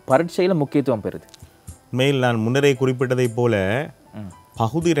 எவ்வாறு பரீட்சையில் முக்கியத்துவம் பெறுது? மேல் நான் முன்னரே குறிப்பிட்டதைப் போல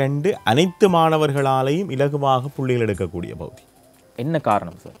பகுதி 2 அனைத்து மாணவர்களாலேயும் இலகுவாக புள்ளிகள் எடுக்கக்கூடிய பகுதி. என்ன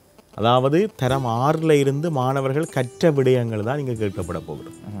காரணம் சார்? அதாவது தரம் 6ல் இருந்து மாணவர்கள் கற்ற விடயங்கள் தான் இங்கே கேட்கப்பட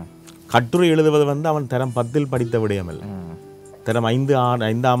போகிறது. கட்டுரை எழுதுவது அவன் தரம் 10ல் படித்த விடயம் இல்லை, தரம்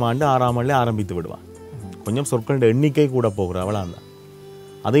 5ஆம் ஆண்டு 6ஆம் ஆண்டில் ஆரம்பித்து விடுவான். கொஞ்சம் சொற்களோட எண்ணிக்கை கூட போகிற அவளான் தான்.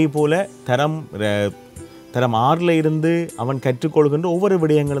 அதே போல் தரம் 6ல் இருந்து அவன் கற்றுக்கொள்கின்ற ஒவ்வொரு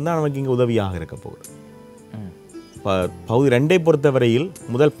விடயங்களும் தான் அவனுக்கு இங்கே உதவியாக இருக்க போகுது. இப்போ பகுதி 2ஐ பொறுத்தவரையில்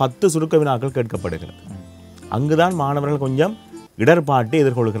முதல் 10 சுருக்க வினாக்கள் கேட்கப்படுகிறது. அங்குதான் மாணவர்கள் கொஞ்சம் இடர்பாட்டை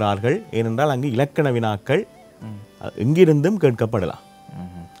எதிர்கொள்கிறார்கள். ஏனென்றால் அங்கு இலக்கண வினாக்கள் எங்கிருந்தும் கேட்கப்படலாம்.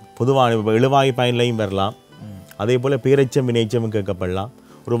 பொதுவான எழுவாய் பயன்லையும் வரலாம், அதே போல் பேரெச்சம் வினைச்சமும் கேட்கப்படலாம்.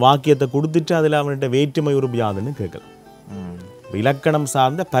 ஒரு வாக்கியத்தை கொடுத்துட்டு அதில் அவன்கிட்ட வேற்றுமை உறுப்பு யாதுன்னு கேட்கலாம். இலக்கணம்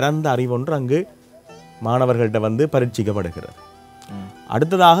சார்ந்த பரந்த அறிவொன்று அங்கு மாணவர்கள்ட்ட பரீட்சிக்கப்படுகிறது.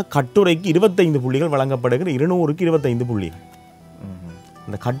 அடுத்ததாக கட்டுரைக்கு 25 புள்ளிகள் வழங்கப்படுகிற 200க்கு 25 புள்ளிகள்.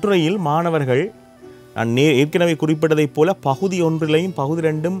 இந்த கட்டுரையில் மாணவர்கள் நான் ஏற்கனவே குறிப்பிட்டதைப் போல பகுதி 1லையும் பகுதி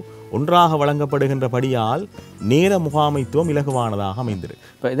 2ம் ஒன்றாக வழங்கப்படுகின்றபடியால் நேர முகாமைத்துவம் இலகுவானதாக அமைந்திருக்கு.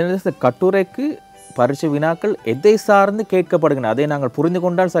 இப்போ இதனால் கட்டுரைக்கு பரீட்சை வினாக்கள் எதை சார்ந்து கேட்கப்படுகின்றன அதை நாங்கள் புரிந்து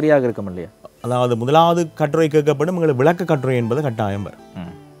கொண்டால் சரியாக இருக்கும் இல்லையா? அதாவது முதலாவது கட்டுரை கேட்கப்படும் உங்களுக்கு விளக்க கட்டுரை என்பது கட்டாயம் வரும்.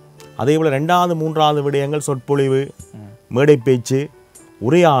 அதே போல் 2வது 3வது விடயங்கள் சொற்பொழிவு, மேடை பேச்சு,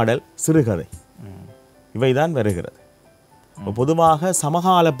 உரையாடல், சிறுகதை இவைதான் வருகிறது. பொதுவாக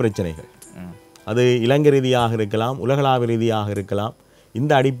சமகால பிரச்சனைகள் அது இலங்கை ரீதியாக இருக்கலாம், உலகளாவிய ரீதியாக இருக்கலாம்.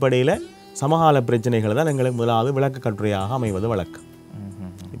 இந்த அடிப்படையில் சமகால பிரச்சனைகள் தான் எங்களுக்கு முதலாவது விளக்க கட்டுரையாக அமைவது வழக்கம்.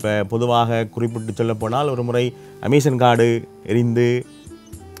 இப்போ பொதுவாக குறிப்பிட்டு சொல்ல போனால் ஒரு முறை அமேசான் காடு எரிந்து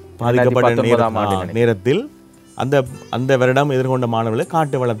பாதிக்கப்பட்ட நேரத்தில் அந்த வருடம் எதிர்கொண்ட மாணவர்கள்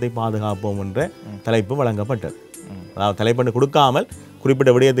காட்டு வளத்தை பாதுகாப்போம் என்ற தலைப்பு வழங்கப்பட்டது. அதாவது தலைப்பு கொடுக்காமல்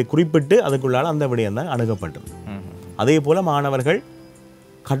குறிப்பிட்ட விடயத்தை குறிப்பிட்டு அதுக்குள்ளால் அந்த விடயம் தான் அணுகப்பட்டது. அதே போல் மாணவர்கள்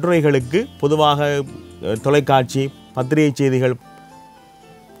கட்டுரைகளுக்கு பொதுவாக தொலைக்காட்சி பத்திரிகை செய்திகள்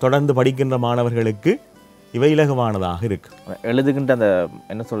தொடர்ந்து படிக்கின்ற மாணவர்களுக்கு இவை இலகுவானதாக இருக்கு. எழுதுகின்ற அந்த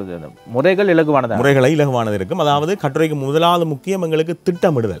என்ன சொல்றது அந்த முறைகள் இலகுவானது இருக்கும். அதாவது கட்டுரைக்கு முதலாவது முக்கியம் எங்களுக்கு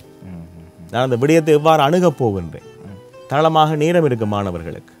திட்டமிடுதல். நான் அந்த விடயத்தை எவ்வாறு அணுகப் போகின்றேன், தாளமாக நேரம் இருக்கும்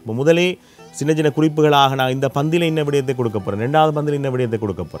மாணவர்களுக்கு. இப்போ முதலே சின்ன சின்ன குறிப்புகளாக நான் இந்த பந்தியில் இன்ன விடயத்தை கொடுக்க போகிறேன், 2வது பந்தியில் இன்ன விடயத்தை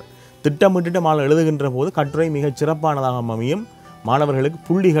கொடுக்க போகிறேன், திட்டமிட்டுட்டு மாணவர் எழுதுகின்ற போது கட்டுரை மிகச் சிறப்பானதாக அமையும். மாணவர்களுக்கு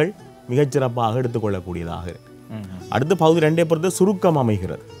புள்ளிகள் மிகச்சிறப்பாக எடுத்துக்கொள்ளக்கூடியதாக இருக்கு. அடுத்து பகுதி 2 பொறுத்து சுருக்கம்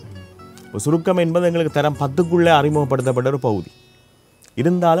அமைகிறது. சுருக்கம் என்பது எங்களுக்கு தரம் 10க்குள்ளே அறிமுகப்படுத்தப்பட்ட ஒரு பகுதி.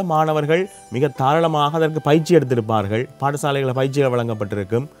 இருந்தாலும் மாணவர்கள் மிக தாராளமாக அதற்கு பயிற்சி எடுத்திருப்பார்கள். பாடசாலைகளில் பயிற்சிகள்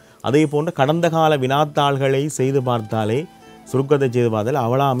வழங்கப்பட்டிருக்கும். அதே போன்று கடந்த கால வினாத்தாள்களை செய்து பார்த்தாலே, சுருக்கத்தை செய்து பார்த்தால்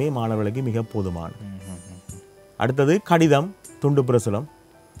அவளாமே மாணவர்களுக்கு மிக போதுமான. அடுத்தது கடிதம், துண்டு பிரசுரம்,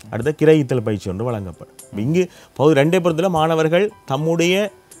 அடுத்த கிரைத்தல் பயிற்சி ஒன்று வழங்கப்படும். இங்கு பகுதி 2 பொறுத்தல மாணவர்கள் தம்முடைய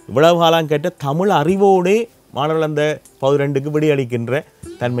இவ்வளவு காலம் கேட்ட தமிழ் அறிவோடே மாணவர்கள் அந்த பகுதி 2க்கு விடியளிக்கின்ற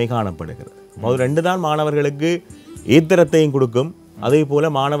தன்மை காணப்படுகிறது. பகுதி 2 தான் மாணவர்களுக்கு ஏத்திரத்தையும் கொடுக்கும். அதே போல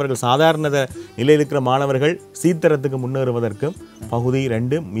மாணவர்கள் சாதாரண நிலையில் இருக்கிற மாணவர்கள் சீத்தரத்துக்கு முன்னேறுவதற்கும் பகுதி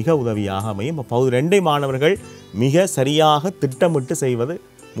 2 மிக உதவியாக அமையும். பகுதி 2 மாணவர்கள் மிக சரியாக திட்டமிட்டு செய்வது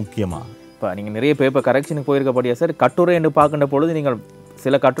முக்கியமாகும். இப்போ நீங்கள் நிறைய பேப்பர் கரெக்ஷனுக்கு போயிருக்கப்படியா சார், கட்டுரை என்று பார்க்கின்ற பொழுது நீங்கள்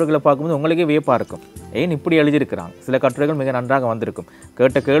சில கட்டுரைகளை பார்க்கும்போது உங்களுக்கே வியப்பாக இருக்கும். ஏன் இப்படி எழுதியிருக்கிறாங்க. சில கட்டுரைகள் மிக நன்றாக வந்திருக்கும்.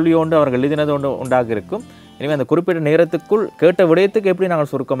 கேட்ட கேள்வியோண்டு அவர்கள் எழுதினது ஒன்று உண்டாக இருக்கும். எனவே அந்த குறிப்பிட்ட நேரத்துக்குள் கேட்ட விடயத்துக்கு எப்படி நாங்கள்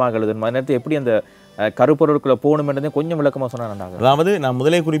சுருக்கமாக எழுதணும், அந்த நேரத்தை எப்படி அந்த கருப்பொருட்களை போகணும் என்றதை கொஞ்சம் விளக்கமாக சொன்னால் நன்றாக. அதாவது நான்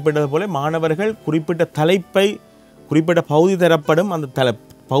முதலே குறிப்பிட்டது போல மாணவர்கள் குறிப்பிட்ட தலைப்பை, குறிப்பிட்ட பகுதி தரப்படும் அந்த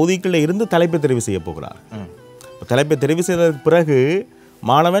பகுதிக்குள்ளே இருந்து தலைப்பை தெரிவு செய்ய போகிறார். தலைப்பை தெரிவு செய்ததற்கு பிறகு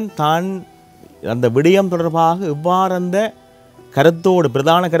மாணவன் தான் அந்த விடயம் தொடர்பாக எவ்வாறு அந்த கருத்தோடு,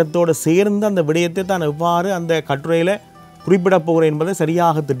 பிரதான கருத்தோடு சேர்ந்து அந்த விடயத்தை தான் எவ்வாறு அந்த கட்டுரையில் குறிப்பிட போகிறேன் என்பதை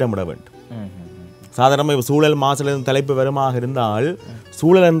சரியாக திட்டமிட வேண்டும். சாதாரணமாக சூழல் மாசுல தலைப்பு வருமாக இருந்தால்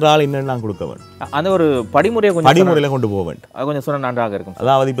சூழல் என்றால் என்னன்னு நான் கொடுக்க வேண்டும். அந்த ஒரு படிமுறையில் கொண்டு போக வேண்டும். அது கொஞ்சம் சொன்ன நன்றாக இருக்கும்.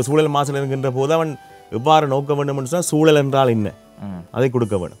 அதாவது இப்போ சூழல் மாசுல இருக்கின்ற போது அவன் எவ்வாறு நோக்க வேண்டும் என்று சொன்னால் சூழல் என்றால் என்ன அதை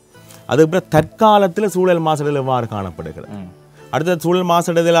கொடுக்க வேண்டும். அதுக்கப்புறம் தற்காலத்தில் சூழல் மாசுடல் எவ்வாறு காணப்படுகிறது, அடுத்த சூழல்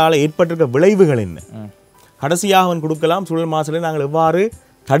மாசுடலால் ஏற்பட்டிருக்க விளைவுகள் என்ன, கடைசியாக அவன் கொடுக்கலாம் சூழல் மாசுடலை நாங்கள் எவ்வாறு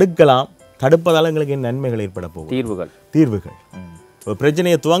தடுக்கலாம், தடுப்பதால் எங்களுக்கு என்ன நன்மைகள் ஏற்பட போகும், தீர்வுகள்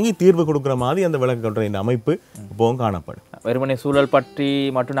பிரச்சனையை துவங்கி தீர்வு கொடுக்குற மாதிரி அந்த விளக்க கட்டுரையின் அமைப்பு இப்போவும் காணப்படும். வெறுமனே சூழல் பற்றி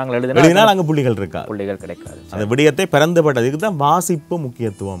மட்டும் நாங்கள் எழுதினால் அங்கே புள்ளிகள் கிடைக்காது. அந்த விடயத்தை பிறந்துபட்டதுக்கு தான் வாசிப்பு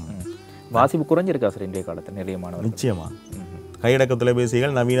முக்கியத்துவம். வாசிப்பு குறைஞ்சிருக்கா சார் இன்றைய காலத்தில் நிறைய மாணவர்கள்? நிச்சயமா கையடக்க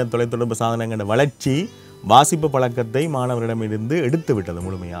தொலைபேசிகள், நவீன தொலைத்தொடர்பு சாதனங்கள வளர்ச்சி வாசிப்பு பழக்கத்தை மாணவரிடமிருந்து எடுத்து விட்டது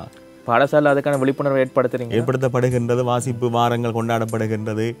முழுமையாக. பாடசாலை அதுக்கான விழிப்புணர்வு ஏற்படுத்தப்படுகின்றது. வாசிப்பு வாரங்கள்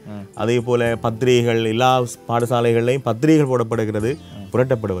கொண்டாடப்படுகின்றது. அதே போல பத்திரிகைகள், எல்லா பாடசாலைகளையும் பத்திரிகைகள் போடப்படுகிறது,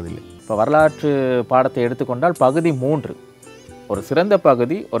 புரட்டப்படுவதில்லை. இப்போ வரலாற்று பாடத்தை எடுத்துக்கொண்டால் பகுதி 3 ஒரு சிறந்த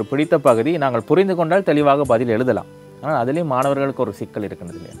பகுதி, ஒரு பிடித்த பகுதி. நாங்கள் புரிந்து கொண்டால் தெளிவாக பதில் எழுதலாம். ஆனால் அதிலேயும் மாணவர்களுக்கு ஒரு சிக்கல்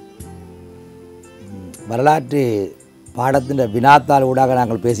இருக்கின்றது இல்லையா? வரலாற்று பாடத்தின் வினாத்தாள் ஊடாக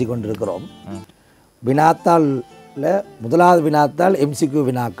நாங்கள் பேசிக்கொண்டிருக்கிறோம். வினாத்தாள் முதலாவது வினாத்தாள் MCQ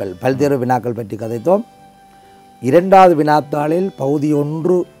வினாக்கள், பல்வேறு வினாக்கள் பற்றி கதைத்தோம். 2வது வினாத்தாளில் பகுதி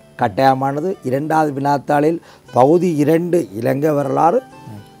 1 கட்டாயமானது. 2வது வினாத்தாளில் பகுதி 2 இலங்கை வரலாறு,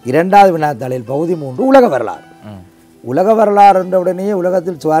 2வது வினாத்தாளில் பகுதி 3 உலக வரலாறு. உலக வரலாறு என்ற உடனேயே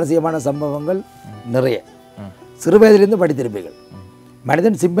உலகத்தில் சுவாரஸ்யமான சம்பவங்கள் நிறைய சிறுவயதிலிருந்து படித்திருப்பீர்கள்.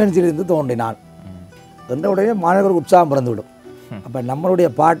 மனிதன் சிம்பன்சியிலிருந்து தோன்றினான் என்ற உடனே மாணவர்களுக்கு உற்சாகம் பிறந்துவிடும். அப்போ நம்மளுடைய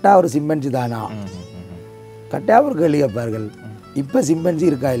பாட்டா ஒரு சிம்பன்சி தானா கட்டாயம் ஒரு கேள்வி கேட்பார்கள். இப்போ சிம்பன்சி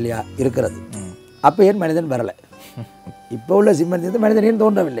இருக்கா இல்லையா? இருக்கிறது. அப்போ ஏன் மனிதன் வரலை? இப்போ உள்ள சிம்பன்சி வந்து மனிதன் ஏன்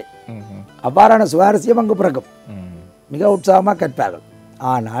தோன்றவில்லை? அவ்வாறான சுவாரஸ்யம் அங்கு பிறக்கும். மிக உற்சாகமாக கேட்பார்கள்.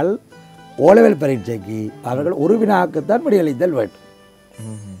 ஆனால் ஓலெவல் பரீட்சைக்கு அவர்கள் ஒரு வினாக்குத்தான் விடையளித்தல் வேண்டும்.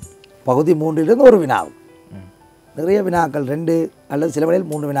 பகுதி 3 ஒரு வினாவும், நிறைய வினாக்கள் 2 அல்லது சில வேளையில்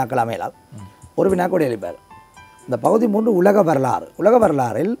 3 வினாக்கள் அமையலாம். ஒரு வினாக்கு விடையளிப்பார். இந்த பகுதி 3 உலக வரலாறு. உலக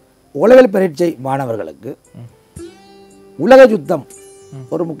வரலாறில் ஓலெவல் பரீட்சை மாணவர்களுக்கு உலக யுத்தம்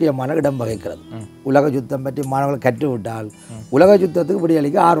ஒரு முக்கியமான இடம் வகிக்கிறது. உலக யுத்தம் பற்றி மாணவர்கள் கற்றுவிட்டால் உலக யுத்தத்துக்கு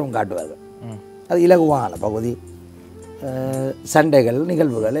விடையளிக்க ஆர்வம் காட்டுவார்கள். அது இலகுவான பகுதி. சண்டைகள்,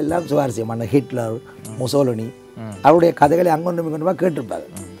 நிகழ்வுகள் எல்லாம் சுவாரஸ்யமான. ஹிட்லர், முசோலினி அவருடைய கதைகளை அங்கொன்று மிகொன்றுமாக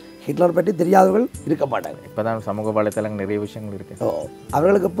கேட்டிருப்பார்கள். ஹிட்லர் பற்றி தெரியாதவர்கள் இருக்க மாட்டாங்க. இப்போ தான் சமூக வலைத்தளங்கள் நிறைய விஷயங்கள் இருக்கு.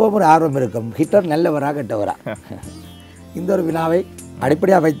 அவர்களுக்கு எப்போவும் ஒரு ஆர்வம் இருக்கும், ஹிட்லர் நல்லவரா கெட்டவரா. இந்த ஒரு வினாவை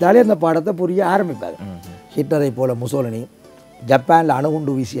அடிப்படையாக வைத்தாலே அந்த பாடத்தை புரிய ஆரம்பிப்பாங்க. ஹிட்லரை போல முசோலினி, ஜப்பானில்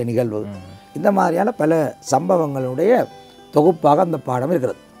அணுகுண்டு வீசிய நிகழ்வு, இந்த மாதிரியான பல சம்பவங்களுடைய தொகுப்பாக அந்த பாடம்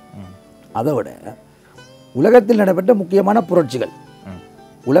இருக்கிறது. அதை விட உலகத்தில் நடைபெற்ற முக்கியமான புரட்சிகள்,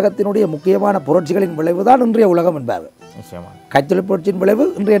 உலகத்தினுடைய முக்கியமான புரட்சிகளின் விளைவு தான் இன்றைய உலகம் என்பார்கள். கைத்தொழில் புரட்சியின் விளைவு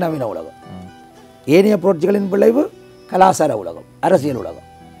இன்றைய நவீன உலகம். ஏனைய புரட்சிகளின் விளைவு கலாச்சார உலகம், அரசியல் உலகம்.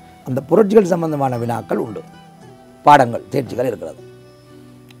 அந்த புரட்சிகள் சம்பந்தமான வினாக்கள் உண்டு, பாடங்கள், தேர்ச்சிகள் இருக்கிறது.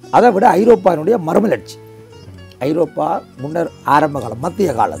 அதை விட ஐரோப்பாவினுடைய மறுமலர்ச்சி. ஐரோப்பா முன்னர் ஆரம்ப காலம், மத்திய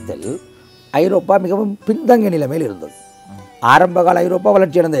காலத்தில் ஐரோப்பா மிகவும் பின்தங்கிய நிலைமையில் இருந்தது. ஆரம்ப கால ஐரோப்பா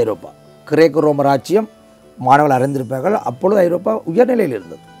வளர்ச்சியடைந்த ஐரோப்பா. கிரேக்க ரோம ராஜ்யம் மாணவர்கள் அறிந்திருப்பார்கள். அப்பொழுது ஐரோப்பா உயர்நிலையில்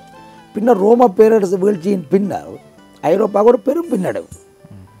இருந்தது. பின்னர் ரோம பேரரசு வீழ்ச்சியின் பின்னர் ஐரோப்பாவுக்கு ஒரு பெரும் பின்னடைவு.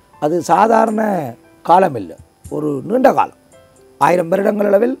 அது சாதாரண காலம் இல்லை, ஒரு நீண்ட காலம், 1000 வருடங்கள்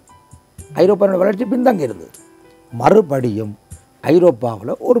அளவில் ஐரோப்பாவின் வளர்ச்சி பின்தங்கி இருந்தது. மறுபடியும்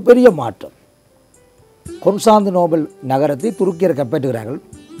ஐரோப்பாவில் ஒரு பெரிய மாற்றம். கொன்ஸ்டாந்தினோபிள் நகரத்தை துருக்கியர் கைப்பற்றுகிறார்கள்.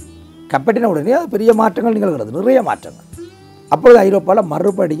 கைப்பற்றின உடனே அது பெரிய மாற்றங்கள் நிகழ்கிறது, நிறைய மாற்றங்கள். அப்பொழுது ஐரோப்பாவில்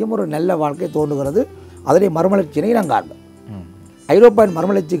மறுபடியும் ஒரு நல்ல வாழ்க்கை தோன்றுகிறது. அதனை மறுமலர்ச்சியினை இனம் காண்போம். ஐரோப்பாவின்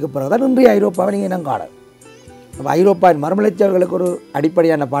மறுமலர்ச்சிக்கு பிறகுதான் இன்றைய ஐரோப்பாவை நீங்கள் இனம் காண. அப்போ ஐரோப்பாவின் மறுமலர்ச்சி அவர்களுக்கு ஒரு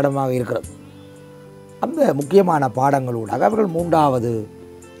அடிப்படையான பாடமாக இருக்கிறது. அந்த முக்கியமான பாடங்களூடாக அவர்கள் 3வது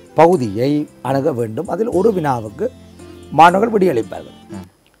பகுதியை அணுக வேண்டும். அதில் ஒரு வினாவுக்கு மாணவர்கள் விடியளிப்பார்கள்.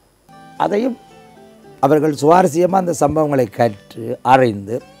 அதையும் அவர்கள் சுவாரஸ்யமாக அந்த சம்பவங்களை கற்று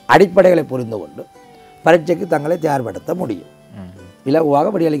அறிந்து அடிப்படைகளை புரிந்து கொண்டு பரீட்சைக்கு தங்களை தயார்படுத்த முடியும்.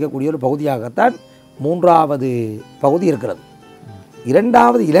 இலகுவாக விடியளிக்கக்கூடிய ஒரு பகுதியாகத்தான் 3வது பகுதி இருக்கிறது.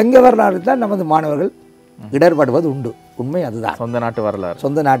 2வது இலங்கை வரலாறு தான் நமது மாணவர்கள் இடர்படுவது உண்டு. உண்மை அதுதான். சொந்த நாட்டு வரலாறு,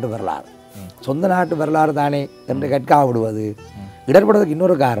 சொந்த நாட்டு வரலாறு, சொந்த நாட்டு வரலாறு தானே என்று கற்காக விடுவது. இடர்படுவதற்கு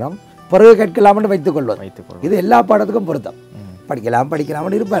இன்னொரு காரணம் பிறகு கற்கலாம்னு வைத்துக் கொள்வது. இது எல்லா பாடத்துக்கும் பொருத்தம்.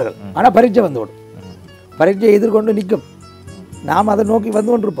 படிக்கலாம்னு இருப்பார்கள், ஆனால் பரீட்சை வந்துவிடும். பரீட்சையை எதிர்கொண்டு நிற்கும். நாம் அதை நோக்கி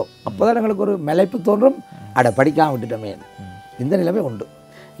வந்து கொண்டிருப்போம். அப்போ தான் எங்களுக்கு ஒரு மெலைப்பு தோன்றும், படிக்காம விட்டுட்டோமே. இந்த நிலைமை உண்டு.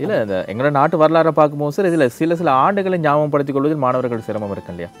 இல்லை, இந்த எங்களோட நாட்டு வரலாறை பார்க்கும்போது சார், இதில் சில ஆண்டுகளை ஞாபகப்படுத்திக் கொள்வதில் மாணவர்கள் சிரமம்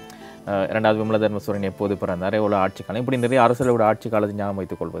இருக்கு இல்லையா? 2வது விமல தர்மசூரன் எப்போது பிறந்தார், எவ்வளோ ஆட்சி காலம், இப்படி நிறைய அரசியலோட ஆட்சி காலத்தை ஞாபகம்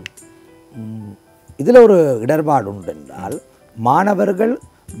வைத்துக் கொள்வது. இதில் ஒரு இடர்பாடு உண்டு என்றால், மாணவர்கள்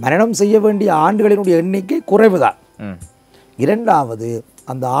மரணம் செய்ய வேண்டிய ஆண்டுகளினுடைய எண்ணிக்கை குறைவுதான். 2வது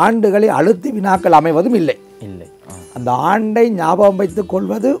அந்த ஆண்டுகளை அழுத்தி வினாக்கள் அமைவதும் இல்லை. அந்த ஆண்டை ஞாபகம் வைத்துக்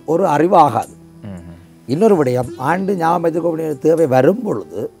கொள்வது ஒரு அறிவு ஆகாது. இன்னொரு விடயம், ஆண்டு ஞாபகம் வைத்துக் கொள்ள வேண்டிய தேவை வரும்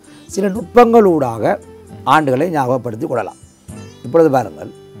பொழுது சில நுட்பங்களூடாக ஆண்டுகளை ஞாபகப்படுத்திக் கொள்ளலாம். இப்பொழுது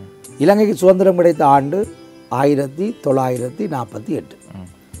பாருங்கள், இலங்கைக்கு சுதந்திரம் கிடைத்த ஆண்டு 1948.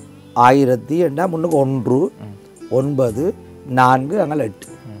 1000 என்றால் முன்னுக்கு 1, 9, 4, அங்கே 8.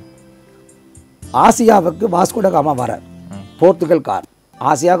 ஆசியாவுக்கு வாஸ்கோ ட காமா வரார், போர்த்துகல் கார்.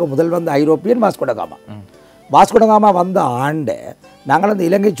 ஆசியாவுக்கு முதல் வந்த ஐரோப்பியன் வாஸ்கோ ட காமா. வாஸ்கோ ட காமா வந்த ஆண்டை நாங்கள் அந்த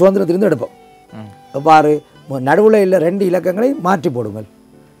இலங்கை சுதந்திரத்திலிருந்து எடுப்போம். எவ்வாறு? நடுவில் இல்லை 2 இலக்கங்களை மாற்றி போடுங்கள்.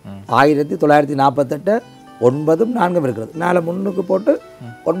 1948 9ம் 4ம் இருக்கிறது. 4 முன்னுக்கு போட்டு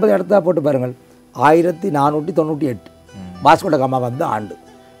 9 இடத்தா போட்டு பாருங்கள். 1498 வாஸ்கோ ட காமா வந்த ஆண்டு.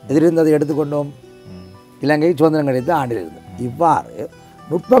 எதிலிருந்ததை எடுத்துக்கொண்டோம், இலங்கை சுதந்திரம் கிடைத்த ஆண்டிலிருந்து. இவ்வாறு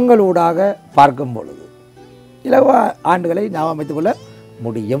நுட்பங்களூடாக பார்க்கும் பொழுது இலவ ஆண்டுகளை ஞாபகம் வைத்துக் கொள்ள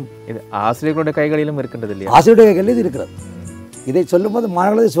முடியும். இது ஆசிரியர்களுடைய கைகளிலும் இருக்கின்றது இல்லையா? ஆசிரியருடைய கைகளில் இது இருக்கிறது. இதை சொல்லும்போது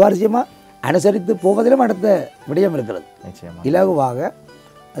மாணவர்களது சுவாரஸ்யமாக அனுசரித்து போவதிலும் அடுத்த விடயம் இருக்கிறது. இலகுவாக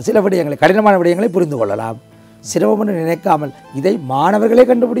சில விடயங்களை, கடினமான விடயங்களை புரிந்து கொள்ளலாம். சிரமம் என்று நினைக்காமல் இதை மாணவர்களே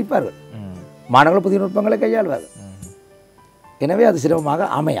கண்டுபிடிப்பார்கள். மாணவர்கள் புதிய நுட்பங்களை கையாள்வார்கள். எனவே அது சிரமமாக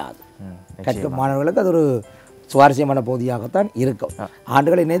அமையாது. கற்கும் மாணவர்களுக்கு அது ஒரு சுவாரஸ்யமான பகுதியாகத்தான் இருக்கும்.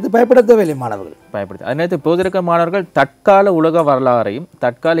 ஆண்டுகளை நினைத்து பயப்பட தேவையில்லை மாணவர்கள். பயப்படுத்த அதை நினைத்து இப்போது இருக்க மாணவர்கள் தற்கால உலக வரலாறையும்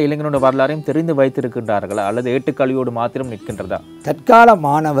தற்கால இளைஞனுடைய வரலாறையும் தெரிந்து வைத்திருக்கின்றார்களா, அல்லது ஏட்டுக்கல்வியோடு மாத்திரம் நிற்கின்றதா? தற்கால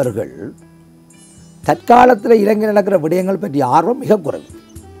மாணவர்கள் தற்காலத்தில் இளைஞர் நடக்கிற விடயங்கள் பற்றிய ஆர்வம் மிக குறைவு,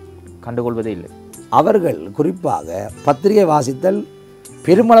 கண்டுகொள்வதே இல்லை. அவர்கள் குறிப்பாக பத்திரிகை வாசித்தல்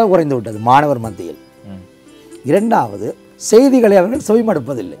பெருமளவு குறைந்து விட்டது மாணவர் மத்தியில். 2வது, செய்திகளை அவர்கள்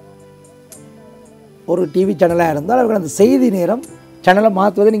செவிமடுப்பதில்லை. ஒரு டிவி சேனலாக இருந்தால் அவர்கள் அந்த செய்தி நேரம் சேனலை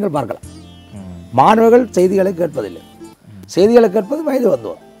மாற்றுவதை நீங்கள் பார்க்கலாம். மாணவர்கள் செய்திகளை கேட்பதில்லை. செய்திகளை கேட்பது வயது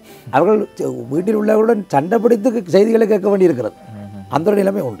வந்தோர். அவர்கள் வீட்டில் உள்ளவர்களுடன் சண்டை பிடித்து செய்திகளை கேட்க வேண்டியிருக்கிறது. அந்த ஒரு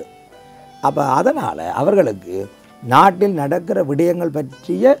நிலைமை உண்டு. அப்போ அதனால் அவர்களுக்கு நாட்டில் நடக்கிற விடயங்கள்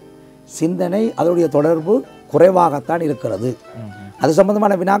பற்றிய சிந்தனை, அதனுடைய தொடர்பு குறைவாகத்தான் இருக்கிறது. அது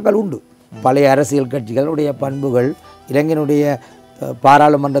சம்பந்தமான வினாக்கள் உண்டு. பழைய அரசியல் கட்சிகளுடைய பண்புகள், இளைஞனுடைய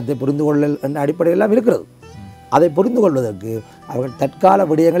பாராளுமன்றத்தை புரிந்து கொள்ளல் என்ற அடிப்படையெல்லாம் இருக்கிறது. அதை புரிந்து கொள்வதற்கு அவர்கள் தற்கால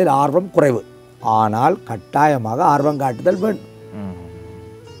விடயங்களில் ஆர்வம் குறைவு. ஆனால் கட்டாயமாக ஆர்வம் காட்டுதல் வேண்டும்.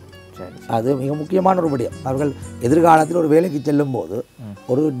 அது மிக முக்கியமான ஒரு விடயம். அவர்கள் எதிர்காலத்தில் ஒரு வேலைக்கு செல்லும் போது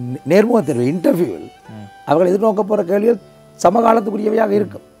ஒரு நேர்முக தேர்வு, இன்டர்வியூவில் அவர்கள் எதிர்நோக்க போகிற கேள்விகள் சமகாலத்துக்குரியவையாக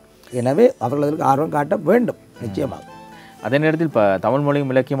இருக்கும். எனவே அவர்கள் அதற்கு ஆர்வம் காட்ட வேண்டும் நிச்சயமாக. அதே நேரத்தில் இப்போ தமிழ்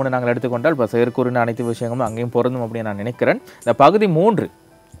மொழியும் இலக்கியமும் நாங்கள் எடுத்துக்கொண்டால் இப்போ செயற்கூறின அனைத்து விஷயங்களும் அங்கேயும் பொருந்தும் அப்படின்னு நான் நினைக்கிறேன். இந்த பகுதி 3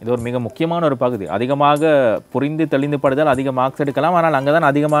 இது ஒரு மிக முக்கியமான ஒரு பகுதி. அதிகமாக புரிந்து தெளிந்து படுதல் அதிக மார்க்ஸ் எடுக்கலாம், ஆனால் அங்கே தான்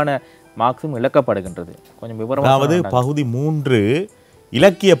அதிகமான மார்க்ஸும் இழக்கப்படுகின்றது. கொஞ்சம் விவரம். அதாவது பகுதி 3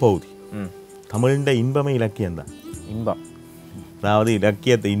 இலக்கிய பகுதி. தமிழ்ன்ற இன்பமே இலக்கியம்தான். இன்பம், அதாவது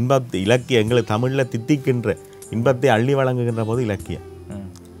இலக்கியத்தை இலக்கிய எங்களுக்கு தமிழில் தித்திக்கின்ற இன்பத்தை அள்ளி வழங்குகின்ற போது இலக்கியம்.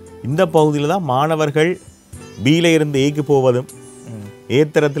 இந்த பகுதியில் தான் மாணவர்கள் பியில இருந்து ஏக்கு போவதும்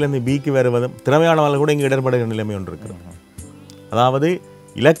ஏத்தரத்திலிருந்து பிக்கு வருவதும் திறமையானவர்கள் கூட இங்கே இடர்படுகிற நிலைமை ஒன்று இருக்கிறது. அதாவது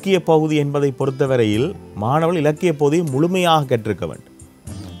இலக்கிய பகுதி என்பதை பொறுத்தவரையில் மாணவர்கள் இலக்கிய பகுதியை முழுமையாக கற்றிருக்க வேண்டும்.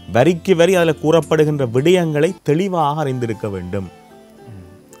 வரிக்கு வரி அதில் கூறப்படுகின்ற விடயங்களை தெளிவாக அறிந்திருக்க வேண்டும்.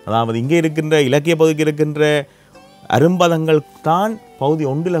 அதாவது இங்கே இருக்கின்ற இலக்கிய பகுதிக்கு இருக்கின்ற அரும்பதங்கள் தான் பகுதி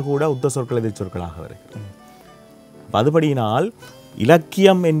ஒன்றில் கூட உத்த சொற்கள் எதிர் சொற்களாக வருகிறது. அதுபடியினால்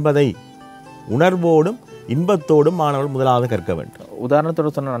இலக்கியம் என்பதை உணர்வோடும் இன்பத்தோடும் மாணவர்கள் முதலாவது கற்க வேண்டும்.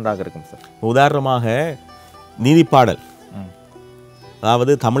 உதாரணத்தோடு சொன்னால் நன்றாக இருக்கும் சார். உதாரணமாக நீதிப்பாடல்,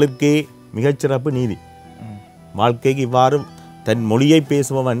 அதாவது தமிழுக்கே மிகச்சிறப்பு நீதி. வாழ்க்கைக்கு இவ்வாறு தன் மொழியை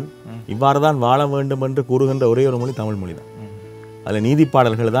பேசுபவன் இவ்வாறு தான் வாழ வேண்டும் என்று கூறுகின்ற ஒரே ஒரு மொழி தமிழ் மொழி தான். அதில்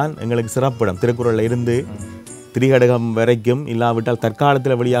நீதிப்பாடல்கள் தான் எங்களுக்கு சிறப்பிடம். திருக்குறளில் இருந்து திரிகடகம் வரைக்கும், இல்லாவிட்டால்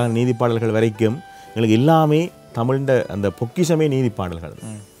தற்காலத்தில் வெளியாக நீதிப்பாடல்கள் வரைக்கும் எங்களுக்கு எல்லாமே தமிழ்ந்த அந்த பொக்கிஷமே நீதிப்பாடல்கள்.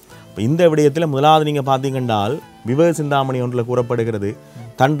 இப்போ இந்த விடயத்தில் முதலாவது நீங்கள் பார்த்தீங்கன்றால் விவேக சிந்தாமணி ஒன்றில் கூறப்படுகிறது,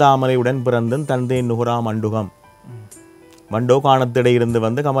 தன் தாமரை உடன் பிறந்தும் தந்தேன் நுகராம் அண்டுகம் வண்டோ காணத்திடை இருந்து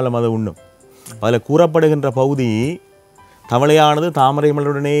வந்து கமலம் அது உண்ணும். அதில் கூறப்படுகின்ற பகுதி தவளையானது தாமரை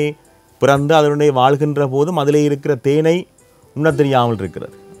மலருடனே பிறந்து அதனுடனே வாழ்கின்ற போதும் அதிலே இருக்கிற தேனை உண்ண தெரியாமல்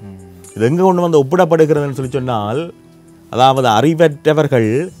இருக்கிறது. இது எங்கே கொண்டு வந்து ஒப்பிடப்படுகிறதுன்னு சொல்லி சொன்னால், அதாவது அறிவற்றவர்கள்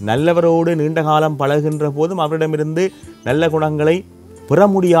நல்லவரோடு நீண்ட காலம் பழகின்ற போதும் அவரிடமிருந்து நல்ல குணங்களை பெற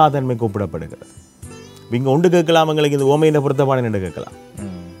முடியாத தன்மைக்கு ஒப்பிடப்படுகிறது. இங்கே ஒன்று கேட்கலாம், எங்களுக்கு இந்த ஓமையினை பொருத்தப்பாடு என்று கேட்கலாம்.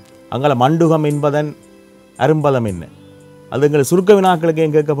 அங்கே மண்டுகம் என்பதன் அரும்பதம் என்ன? அது எங்கள் சுருக்க வினாக்களுக்கு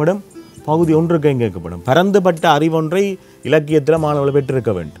ஏன் கேட்கப்படும், பகுதி ஒன்றுக்கு ஏன் கேட்கப்படும். பரந்துபட்ட அறிவொன்றை இலக்கியத்தில் மாணவர்கள்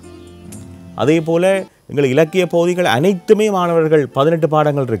பெற்றிருக்க வேண்டும். அதே போல எங்கள் இலக்கிய பகுதிகள் அனைத்துமே மாணவர்கள் 18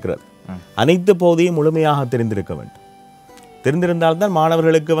 பாடங்கள் இருக்கிறது, அனைத்து பகுதியும் முழுமையாக தெரிந்திருக்க வேண்டும். தெரிந்திருந்தால்தான்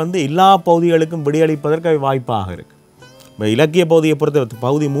மாணவர்களுக்கு வந்து எல்லா பகுதிகளுக்கும் விடையளிப்பதற்கு வாய்ப்பாக இருக்கு. இப்போ இலக்கிய பகுதியை பொறுத்த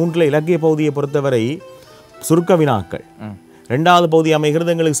பகுதி 3 இலக்கிய பகுதியை பொறுத்தவரை சுருக்க வினாக்கள், 2வது பகுதி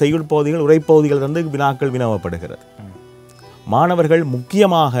அமைகிறது எங்களுக்கு செய்யுள் பகுதிகள் உரைப்பகுதிகள் வந்து வினாக்கள் வினவப்படுகிறது. மாணவர்கள்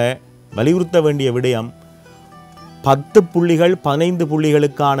முக்கியமாக வலியுறுத்த வேண்டிய விடயம் 10 புள்ளிகள் 15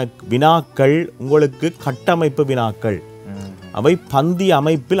 புள்ளிகளுக்கான வினாக்கள் உங்களுக்கு கட்டமைப்பு வினாக்கள், அவை பந்தி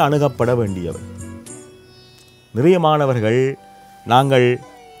அமைப்பில் அணுகப்பட வேண்டியவை. நிறைய மாணவர்கள் நாங்கள்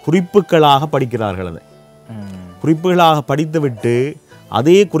குறிப்புகளாக படிக்கிறார்கள், அதை குறிப்புகளாக படித்துவிட்டு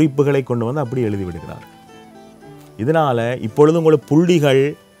அதே குறிப்புகளை கொண்டு வந்து அப்படி எழுதிவிடுகிறார்கள். இதனால் இப்பொழுது உங்களுக்கு புள்ளிகள்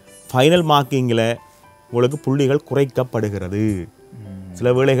ஃபைனல் மார்க்கிங்கில் உங்களுக்கு புள்ளிகள் குறைக்கப்படுகிறது.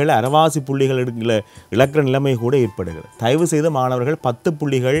 சில வேளைகள் அரவாசி புள்ளிகள் இழக்கிற நிலைமை கூட ஏற்படுகிறது. தயவு செய்து மாணவர்கள் 10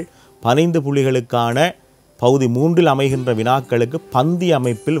 புள்ளிகள் 15 புள்ளிகளுக்கான பகுதி 3 அமைகின்ற வினாக்களுக்கு பந்தி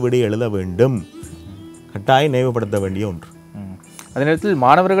அமைப்பில் விடை எழுத வேண்டும். கட்டாயம் நினைவுபடுத்த வேண்டிய ஒன்று. அதே நேரத்தில்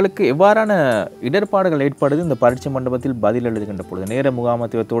மாணவர்களுக்கு எவ்வாறான இடர்பாடுகள் ஏற்படுது இந்த பரீட்சை மண்டபத்தில் பதில் எழுதுகின்ற பொழுது, நேர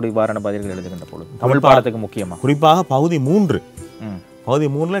முகாமத்துவத்தோடு இவ்வாறான பதில்கள் எழுதுகின்ற பொழுது தமிழ் பாடத்துக்கு முக்கியமாக குறிப்பாக பகுதி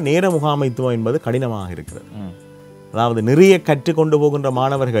 3 நேர முகாமைத்துவம் என்பது கடினமாக இருக்கிறது. அதாவது நிறைய கற்றுக்கொண்டு போகின்ற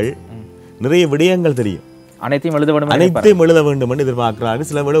மாணவர்கள் நிறைய விடயங்கள் தெரியும், அனைத்தையும் எழுத வேண்டும் என்று எதிர்பார்க்கிறார்கள்.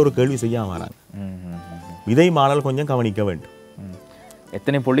 சில வேளை ஒரு கேள்வி செய்யாம வராங்க. இதை மாணவர்கள் கொஞ்சம் கவனிக்க வேண்டும்.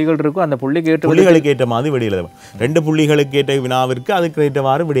 எத்தனை புள்ளிகள் இருக்கோ அந்த புள்ளிகளுக்கு ஏற்ற மாதிரி விடை எழுத வேண்டும். 2 புள்ளிகளுக்கு ஏற்ற வினாவிற்கு அதுக்கு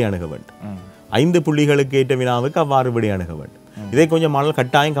ஏற்றவாறு விடை அணுக வேண்டும். 5 புள்ளிகளுக்கு ஏற்ற வினாவுக்கு அவ்வாறு விடை அணுக வேண்டும். இதை கொஞ்சம் மாணவர்கள்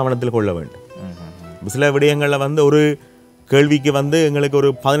கட்டாயம் கவனத்தில் கொள்ள வேண்டும். சில விடயங்களில் வந்து ஒரு கேள்விக்கு வந்து எங்களுக்கு ஒரு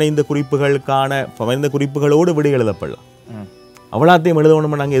 15 குறிப்புகளுக்கான 15 குறிப்புகளோடு விடை எழுதப்படலாம். அவ்வளோத்தையும்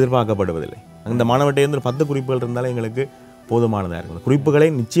எழுதணும்னு நாங்கள் எதிர்பார்க்கப்படுவதில்லை. அந்த மாணவர்கிட்ட 10 குறிப்புகள் இருந்தாலும் எங்களுக்கு போதுமானதாக இருக்கும். குறிப்புகளை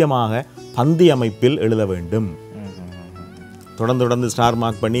நிச்சயமாக பந்தி அமைப்பில் எழுத வேண்டும். தொடர்ந்து ஸ்டார்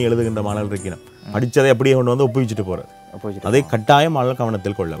மார்க் பண்ணி எழுதுகின்ற மாணவர்கள் இருக்கிறோம். படித்ததை அப்படியே கொண்டு வந்து ஒப்புவிச்சுட்டு போகிறது. அதை கட்டாயம் மாணவர்கள்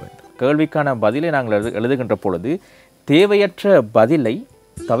கவனத்தில் கொள்ள வேண்டும். கேள்விக்கான பதிலை நாங்கள் எழுதுகின்ற பொழுது தேவையற்ற பதிலை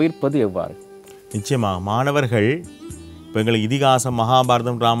தவிர்ப்பது எவ்வாறு? நிச்சயமாக மாணவர்கள் இப்போ எங்களுக்கு இதிகாசம்,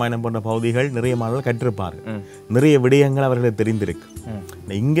 மகாபாரதம், ராமாயணம் போன்ற பகுதிகள் நிறைய மாணவர்கள் கற்றிருப்பார்கள். நிறைய விடயங்கள் அவர்களுக்கு தெரிந்திருக்கு.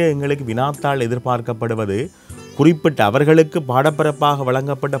 இங்கே எங்களுக்கு வினாத்தாள் எதிர்பார்க்கப்படுவது குறிப்பிட்ட அவர்களுக்கு பாடப்பரப்பாக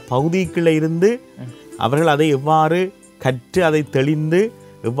வழங்கப்பட்ட பகுதிக்குள்ளே இருந்து அவர்கள் அதை எவ்வாறு கற்று அதை தெளிந்து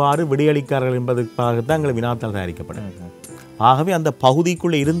எவ்வாறு விடையளிக்கிறார்கள் என்பதற்காகத்தான் எங்களை வினாத்தாள் தயாரிக்கப்படும். ஆகவே அந்த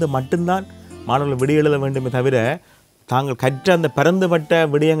பகுதிக்குள்ளே இருந்து மட்டும்தான் மாணவர்கள் விடை எழுத வேண்டுமே தவிர தாங்கள் கற்ற அந்த பரந்துபட்ட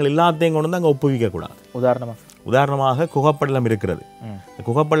விடயங்கள் எல்லாத்தையும் கொண்டு வந்து அங்கே ஒப்புவிக்கக்கூடாது. உதாரணமாக குகப்படலம் இருக்கிறது.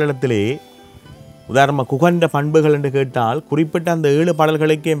 குகப்படலத்திலே உதாரணமாக குகண்ட பண்புகள் என்று கேட்டால் குறிப்பிட்ட அந்த 7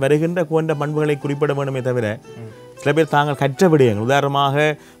 பாடல்களுக்கே வருகின்ற குகண்ட பண்புகளை குறிப்பிட வேண்டுமே தவிர சில பேர் தாங்கள் கற்ற விடயங்கள் உதாரணமாக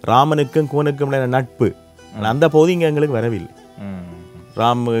ராமனுக்கும் குகனுக்கும் நட்பு அந்த பகுதி இங்கே எங்களுக்கு வரவில்லை.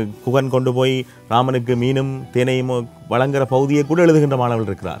 குகன் கொண்டு போய் ராமனுக்கு மீனும் தேனையும் வழங்குகிற பகுதியை கூட எழுதுகின்ற மாணவர்கள்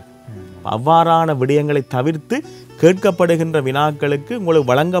இருக்கிறார். அவ்வாறான விடயங்களை தவிர்த்து கேட்கப்படுகின்ற வினாக்களுக்கு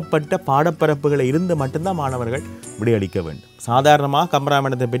உங்களுக்கு வழங்கப்பட்ட பாடப்பரப்புகளை இருந்து மட்டும்தான் மாணவர்கள் விடையளிக்க வேண்டும். சாதாரணமாக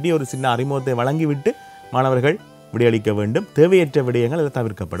கம்பராமாயணத்தை பற்றி ஒரு சின்ன அறிமுகத்தை வழங்கிவிட்டு மாணவர்கள் விடையளிக்க வேண்டும். தேவையற்ற விடயங்கள் அதை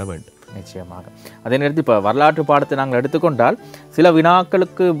தவிர்க்கப்பட வேண்டும். நிச்சயமாக. அதே நேரத்தில் இப்போ வரலாற்று பாடத்தை நாங்கள் எடுத்துக்கொண்டால் சில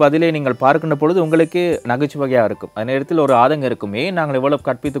வினாக்களுக்கு பதிலை நீங்கள் பார்க்கின்ற பொழுது உங்களுக்கு நகைச்சுவையாக இருக்கும். அதே நேரத்தில் ஒரு ஆதங்கம் இருக்கும், ஏன் நாங்கள் எவ்வளவு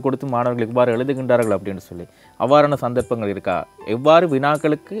கற்பித்து கொடுத்து மாணவர்கள் இவ்வாறு எழுதுகின்றார்கள் அப்படின்னு சொல்லி. அவ்வாறான சந்தர்ப்பங்கள் இருக்கா? எவ்வாறு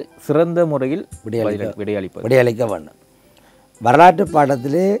வினாக்களுக்கு சிறந்த முறையில் விடையளிக்க வேண்டும்? வரலாற்று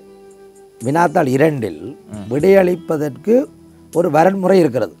பாடத்திலே வினாத்தாள் 2இல் விடையளிப்பதற்கு ஒரு வரன்முறை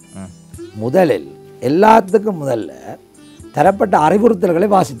இருக்கிறது. முதலில் எல்லாத்துக்கும் முதல்ல தரப்பட்ட அறிவுறுத்தல்களை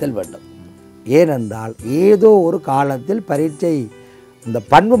வாசித்தல் வேண்டும். ஏனென்றால் ஏதோ ஒரு காலத்தில் பரீட்சை இந்த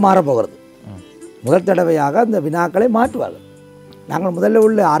பண்பு மாறப்போகிறது. முதல் தடவையாக அந்த வினாக்களை மாற்றுவார்கள். நாங்கள் முதல்ல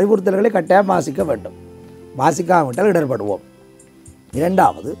உள்ள அறிவுறுத்தல்களை கட்டாயம் வாசிக்க வேண்டும். வாசிக்காவிட்டால் இடர்படுவோம்.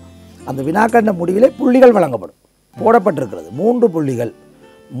 இரண்டாவது, அந்த வினாக்கண்ட முடிவிலே புள்ளிகள் வழங்கப்படும். போடப்பட்டிருக்கிறது 3 புள்ளிகள்.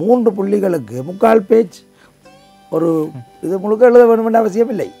 3 புள்ளிகளுக்கு 3/4 பேஜ் ஒரு இது முழுக்க எழுத வேண்டும் என்ற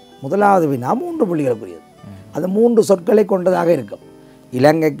அவசியம் இல்லை. முதலாவது வினா 3 புள்ளிகளுக்குரியது. அது 3 சொற்களை கொண்டதாக இருக்கும்.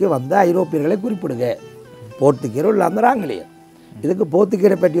 இலங்கைக்கு வந்த ஐரோப்பியர்களை குறிப்பிடுக. போர்த்துகீர், ஒல்லாந்தர், ஆங்கிலேயர். இதுக்கு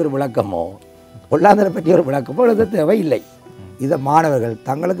போர்த்துகீரை பற்றி ஒரு விளக்கமோ ஒல்லாந்தரை பற்றி ஒரு விளக்கமோ எழுத தேவையில்லை. இதை மாணவர்கள்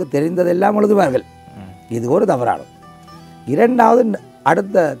தங்களுக்கு தெரிந்ததெல்லாம் எழுதுவார்கள். இது ஒரு தவறானது. இரண்டாவது,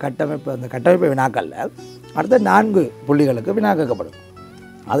 அடுத்த கட்டமைப்பு, அந்த கட்டமைப்பு வினாக்களில் அடுத்த 4 புள்ளிகளுக்கு வினா கேட்கப்படும்.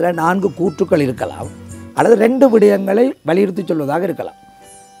 அதில் 4 கூற்றுக்கள் இருக்கலாம், அல்லது 2 விடயங்களை வலியுறுத்தி சொல்வதாக இருக்கலாம்.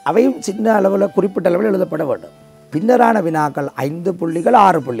 அவையும் சின்ன அளவில் குறிப்பிட்ட அளவில் எழுதப்பட வேண்டும். பின்னரான வினாக்கள் 5 புள்ளிகள்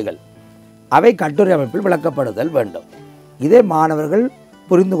 6 புள்ளிகள் அவை கட்டுரை அமைப்பில் விளக்கப்படுதல் வேண்டும். இதே மாணவர்கள்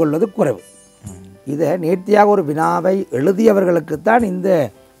புரிந்து கொள்வது குறைவு. இதை நேர்த்தியாக ஒரு வினாவை எழுதியவர்களுக்குத்தான் இந்த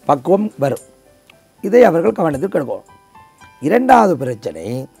பக்குவம் வரும். இதை அவர்கள் கவனத்தில் எடுக்கணும். இரண்டாவது பிரச்சனை,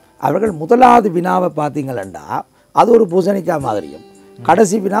 அவர்கள் முதலாவது வினாவை பார்த்தீங்களா அது ஒரு பூசணிக்காய் மாதிரியும்,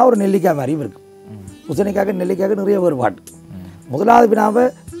 கடைசி வினா ஒரு நெல்லிக்காய் மாதிரியும் இருக்கும். பூசணிக்காய்க்கு நெல்லிக்காய்க்கு நிறைய வேறுபாடு. முதலாவது வினாவை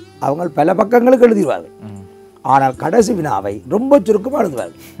அவங்க பல பக்கங்களுக்கு எழுதிடுவார்கள், ஆனால் கடைசி வினாவை ரொம்ப சுருக்கமாக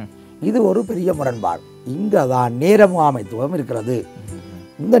எழுதுவார்கள். இது ஒரு பெரிய முரண்பாடு. இங்கே தான் நேர முகாமைத்துவம் இருக்கிறது.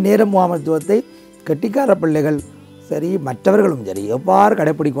 இந்த நேர முகாமைத்துவத்தை கெட்டிக்கார பிள்ளைகள் சரி மற்றவர்களும் சரி எவ்வாறு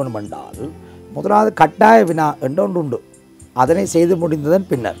கடைப்பிடிக்கணும் என்றால், முதலாவது கட்டாய வினா என்று ஒன்று உண்டு. அதனை செய்து முடிந்ததன்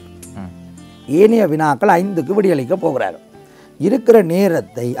பின்னர் ஏனைய வினாக்கள் 5க்கு விடியளிக்க போகிறார்கள். இருக்கிற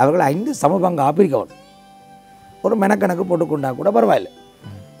நேரத்தை அவர்கள் 5 சமபங்காக பிரிக்கணும். ஒரு மெனக்கணக்கு போட்டுக்கொண்டா கூட பரவாயில்லை.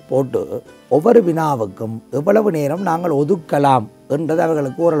 போட்டு ஒவ்வொரு வினாவுக்கும் எவ்வளவு நேரம் நாங்கள் ஒதுக்கலாம் என்றது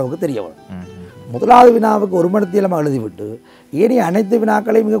அவர்களுக்கு ஓரளவுக்கு தெரிய வரும். முதலாவது வினாவுக்கு 1 மணி நேரம் எழுதிவிட்டு ஏனைய அனைத்து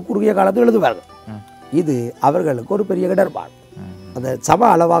வினாக்களையும் மிக குறுகிய காலத்தில் எழுதுவார்கள். இது அவர்களுக்கு ஒரு பெரிய இடர்பாடு. அந்த சம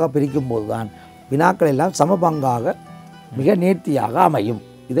அளவாக பிரிக்கும் போது தான் வினாக்கள் எல்லாம் சமபங்காக மிக நேர்த்தியாக அமையும்.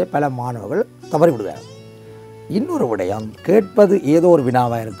 இதை பல மாணவர்கள் தவறிவிடுவார்கள். இன்னொரு விடயம், கேட்பது ஏதோ ஒரு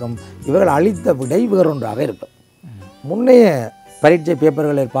வினாவாக இருக்கும், இவர்கள் அளித்த விடை வேறொன்றாக இருக்கும். முன்னைய பரீட்சை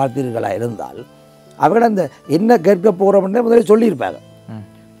பேப்பர்களில் பார்த்தீர்களாக இருந்தால் அவர்கள் அந்த என்ன கேட்க போகிறோம்னே முதலில் சொல்லியிருப்பாங்க.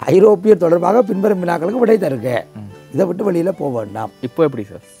 ஐரோப்பியர் தொடர்பாக பின்வரும் வினாக்களுக்கு விடை தருக, இதை விட்டு வெளியில் போக வேண்டாம். இப்போ எப்படி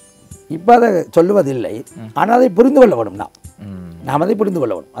சார்? இப்போ அதை சொல்லுவதில்லை, ஆனால் அதை புரிந்து கொள்ள வேணும். நாம் அதை புரிந்து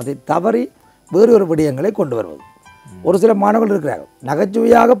கொள்ள வேணும். அதை தவறி வேறு ஒரு விடயங்களை கொண்டு வருவது. ஒரு சில மாணவர்கள் இருக்கிறார்கள்,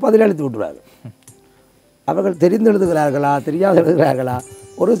 நகைச்சுவையாக பதிலளித்து விட்டுறார்கள். அவர்கள் தெரிந்து எழுதுகிறார்களா தெரியாது எழுதுகிறார்களா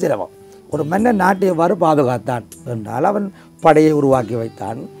ஒரு சிரமம். ஒரு மன்னன் நாட்டை எவ்வாறு பாதுகாத்தான் என்றால் அவன் படையை உருவாக்கி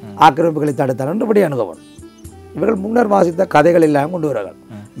வைத்தான், ஆக்கிரமிப்புகளை தடுத்தான் என்று படி அணுகவன். இவர்கள் முன்னர் வாசித்த கதைகள் எல்லாம் கொண்டு வருவார்கள்.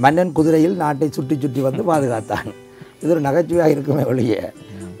 மன்னன் குதிரையில் நாட்டை சுற்றி சுற்றி வந்து பாதுகாத்தான். இது ஒரு நகைச்சுவையாக இருக்குமே ஒழிய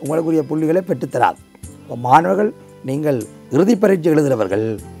உங்களுக்குரிய புள்ளிகளை பெற்றுத்தராது. இப்போ மாணவர்கள், நீங்கள் இறுதி பரீட்சை எழுதுகிறவர்கள்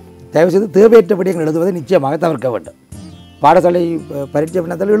தயவுசெய்து தேவையற்ற விடயங்கள் எழுதுவதை நிச்சயமாக தவிர்க்க வேண்டும். பாடசாலை பரீட்சை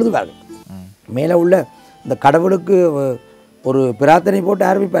வினாத்தால் எழுதுவார்கள். மேலே உள்ள இந்த கடவுளுக்கு ஒரு பிரார்த்தனை போட்டு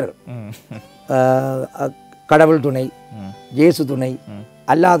ஆரம்பிப்பார்கள். கடவுள் துணை, இயேசு துணை,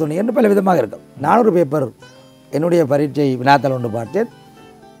 அல்லா துணை என்று பல விதமாக இருக்கும். நான் ஒரு பேப்பர் என்னுடைய பரீட்சை வினாத்தால் ஒன்று பார்த்தேன்,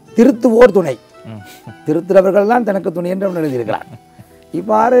 திருத்துவோர் துணை, திருத்துறவர்கள் தான் தனக்கு துணை என்று அவன் எழுதியிருக்கிறான்.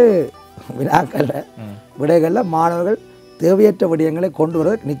 இவ்வாறு வினாக்களில் விடைகளில் மாணவர்கள் தேவையற்ற விடயங்களை கொண்டு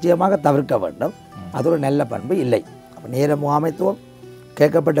வருவதை நிச்சயமாக தவிர்க்க வேண்டும். அது ஒரு நல்ல பண்பு இல்லை. அப்போ நேர முகாமைத்துவம்,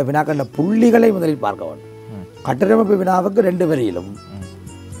 கேட்கப்பட்ட வினாக்களில் புள்ளிகளை முதலில் பார்க்க வேண்டும். கட்டுரையமைப்பு வினாவுக்கு 2 வரியிலும்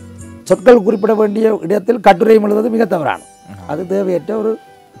சொற்கள் குறிப்பிட வேண்டிய இடத்தில் கட்டுரை எழுதுவது மிக தவறான, அது தேவையற்ற ஒரு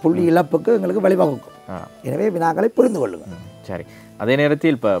புள்ளி இழப்புக்கு எங்களுக்கு வழிவகுக்கும். எனவே வினாக்களை புரிந்து கொள்ளுங்கள். சரி, அதே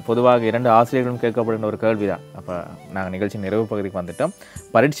நேரத்தில் இப்போ பொதுவாக 2 ஆசிரியர்களும் கேட்கப்படுகிற ஒரு கேள்விதான். அப்போ நாங்கள் நிகழ்ச்சி நிறைவு பகுதிக்கு வந்துட்டோம்.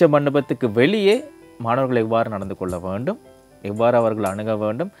 பரீட்சை மண்டபத்துக்கு வெளியே மாணவர்கள் எவ்வாறு நடந்து கொள்ள வேண்டும், எவ்வாறு அவர்கள் அணுக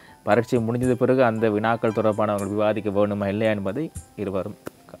வேண்டும், பரீட்சை முடிஞ்சது பிறகு அந்த வினாக்கள் தொடர்பான அவர்கள் விவாதிக்க வேண்டுமா இல்லையா என்பதை இருவரும்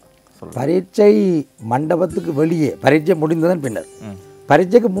சொல்லுங்கள். பரீட்சை மண்டபத்துக்கு வெளியே பரீட்சை முடிந்ததன் பின்னர்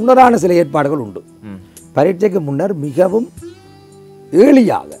பரீட்சைக்கு முன்னரான சில ஏற்பாடுகள் உண்டு. பரீட்சைக்கு முன்னர் மிகவும்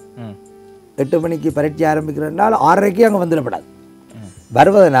ஏளியாக 8 மணிக்கு பரீட்சை ஆரம்பிக்கிறதுனால 6:30க்கு அங்கே வந்துடப்படாது.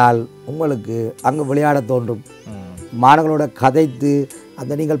 வருவதனால் உங்களுக்கு அங்கே விளையாட தோன்றும், மாணவர்களோட கதைத்து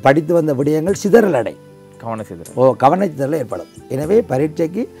அந்த நீங்கள் படித்து வந்த விடயங்கள் சிதறல் அடை கவனச்சிதறல் ஏற்படும். எனவே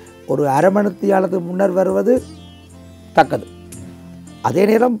பரீட்சைக்கு ஒரு அரை மணித்தியாலத்துக்கு முன்னர் வருவது தக்கது. அதே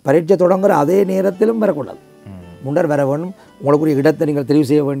நேரம் பரீட்சை தொடங்குகிற அதே நேரத்திலும் வரக்கூடாது, முன்னர் வர வேணும். உங்களுக்குரிய இடத்தை நீங்கள் தெரிவு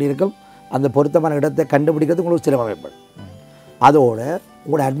செய்ய வேண்டியிருக்கும். அந்த பொருத்தமான இடத்தை கண்டுபிடிக்கிறது உங்களுக்கு சிரமம் ஏற்படும். அதோடு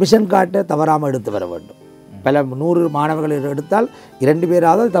உங்களோட அட்மிஷன் கார்டை தவறாமல் எடுத்து வர வேண்டும். பல 100 மாணவர்கள் எடுத்தால் 2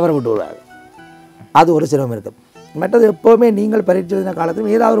 பேராவது தவற விட்டு வருவாங்க. அது ஒரு சிரமம் இருக்கும். மற்றது எப்போவுமே நீங்கள் பரீட்சை எழுதின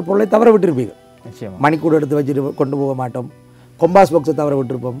காலத்திலும் ஏதாவது ஒரு பொருளை தவற விட்டுருப்பீங்க. மணிக்கூட எடுத்து வச்சுட்டு கொண்டு போக மாட்டோம், கொம்பாஸ் பாக்ஸை தவற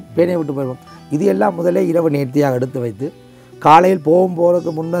விட்டுருப்போம், பேனையை விட்டு போயிருப்போம். இது எல்லாம் முதலே இரவு நேர்த்தியாக எடுத்து வைத்து காலையில்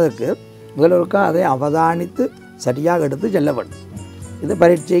போகிறதுக்கு முன்னதுக்கு முதல்வருக்காக அதை அவதானித்து சரியாக எடுத்து செல்ல வேண்டும். இது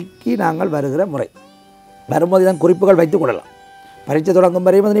பரீட்சைக்கு நாங்கள் வருகிற முறை. வரும்போது தான் குறிப்புகள் வைத்துக் கொள்ளலாம். பரீட்சை தொடங்கும்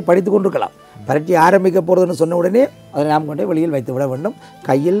வரையும் அதனை படித்து கொண்டிருக்கலாம். பரீட்சை ஆரம்பிக்க போகிறதுன்னு சொன்ன உடனே அதை நாம் கொண்டே வெளியில் வைத்து விட வேண்டும்.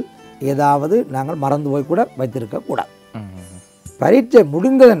 கையில் ஏதாவது நாங்கள் மறந்து போய் கூட வைத்திருக்கக்கூடாது. பரீட்சை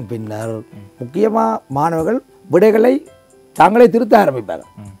முடிந்ததன் பின்னர் முக்கியமாக மாணவர்கள் விடைகளை தாங்களே திருத்த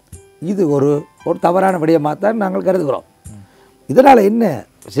ஆரம்பிப்பார்கள். இது ஒரு தவறான விடயமாக தான் நாங்கள் கருதுகிறோம். இதனால் என்ன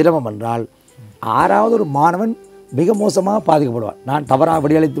சிரமம் என்றால், 6வது ஒரு மாணவன் மிக மோசமாக பாதிக்கப்படுவான். நான் தவறாக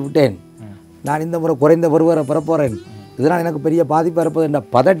விடையளித்து விட்டேன், நான் இந்த முறை குறைந்த ஒருவரை பெறப்போகிறேன், இதனால் எனக்கு பெரிய பாதிப்பு இருப்பது என்ற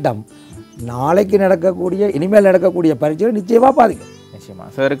பதட்டம் நாளைக்கு நடக்கக்கூடிய இனிமேல் நடக்கக்கூடிய பரீட்சைகள் நிச்சயமாக பாதிக்கும். நிச்சயமாக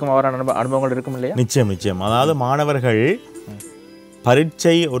சாருக்கும் அவரான அனுபவங்கள் இருக்கும் இல்லையா? நிச்சயம். அதாவது மாணவர்கள்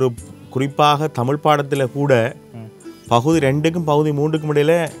பரீட்சை ஒரு குறிப்பாக தமிழ் பாடத்தில் கூட பகுதி 2க்கும் பகுதி 3க்கும்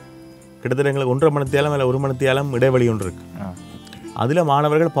இடையில் கிட்டத்தட்ட எங்களுக்கு 1.5 மணித்தியாலம் இல்லை 1 மணித்தியாலம் இடைவெளி ஒன்று இருக்கு. அதில்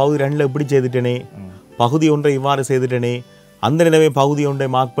மாணவர்கள் பகுதி 2ல் இப்படி செய்துட்டேனே, பகுதி 1 இவ்வாறு செய்துட்டேனே, அந்த நிலைமை பகுதி 1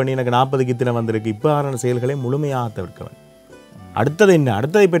 மார்க் பண்ணி எனக்கு 40க்கு இத்தனை வந்திருக்கு, இவ்வாறான செயல்களை முழுமையாக தவிர்க்க வேண்டும். அடுத்தது என்ன,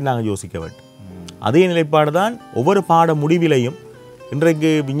 அடுத்ததை பற்றி நாங்கள் யோசிக்க வேண்டும். அதே நிலைப்பாடு தான் ஒவ்வொரு பாட முடிவிலையும்.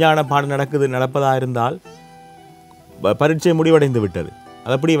 இன்றைக்கு விஞ்ஞான பாடம் நடப்பதாக இருந்தால் பரீட்சை முடிவடைந்து விட்டது,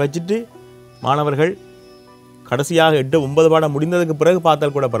 அதை அப்படி வச்சுட்டு மாணவர்கள் கடைசியாக 8-9 பாடம் முடிந்ததுக்கு பிறகு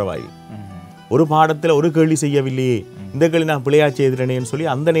பார்த்தால் கூட பரவாயில்லை. ஒரு பாடத்தில் ஒரு கேள்வி செய்யவில்லையே, இந்த கேள்வி நான் பிழையா செய்திட்டேனேன்னு சொல்லி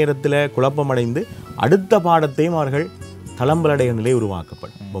அந்த நேரத்தில் குழப்பமடைந்து அடுத்த பாடத்தையும் அவர்கள் தளம்பலடைய நிலை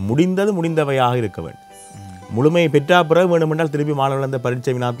உருவாக்கப்படும். இப்போ முடிந்தது முடிந்தவையாக இருக்க வேண்டும். முழுமையை பெற்றா பிறகு வேண்டுமென்றால் திருப்பி மாணவர்கள் அந்த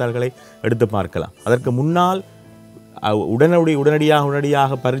பரீட்சை வினாத்தாள்களை எடுத்து பார்க்கலாம். அதற்கு முன்னால்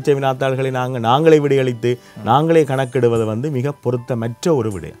உடனடியாக பரீட்சை வினாத்தாள்களை நாங்களே விடையளித்து நாங்களே கணக்கெடுவது மிக பொருத்தமற்ற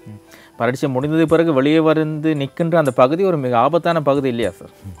ஒரு விடயம். பரீட்சை முடிந்தது பிறகு வெளியே வந்து நிற்கின்ற அந்த பகுதி ஒரு மிக ஆபத்தான பகுதி இல்லையா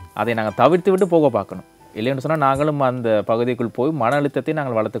சார்? அதை நாங்கள் தவிர்த்து விட்டு போக பார்க்கணும். இல்லைன்னு சொன்னால் நாங்களும் அந்த பகுதிக்குள் போய் மன அழுத்தத்தை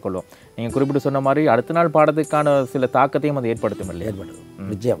நாங்கள் வளர்த்துக்கொள்வோம். நீங்கள் குறிப்பிட்டு சொன்ன மாதிரி அடுத்த நாள் பாடத்துக்கான சில தாக்கத்தையும் அது ஏற்படுத்தும் இல்லை?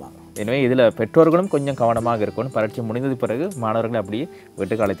 நிச்சயமாக. எனவே இதில் பெற்றோர்களும் கொஞ்சம் கவனமாக இருக்கணும். பரீட்சை முடிந்தது பிறகு மாணவர்களை அப்படியே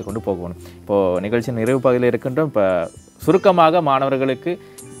வீட்டுக்கு அழைத்து கொண்டு போகணும். இப்போது நிகழ்ச்சி நிறைவு பகுதியில் இருக்கின்றோம். இப்போ சுருக்கமாக மாணவர்களுக்கு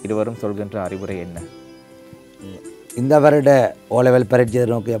இருவரும் சொல்கின்ற அறிவுரை என்ன? இந்த வருட ஓலெவல் பரீட்சை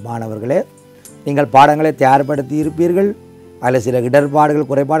நோக்கிய மாணவர்களே, நீங்கள் பாடங்களை தயார்படுத்தி இருப்பீர்கள். அதில் சில இடர்பாடுகள்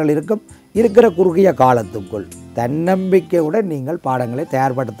குறைபாடுகள் இருக்கும். இருக்கிற குறுகிய காலத்துக்குள் தன்னம்பிக்கையுடன் நீங்கள் பாடங்களை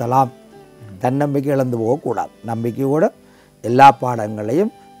தயார்படுத்தலாம். தன்னம்பிக்கை இழந்து போகக்கூடாது. நம்பிக்கையோடு எல்லா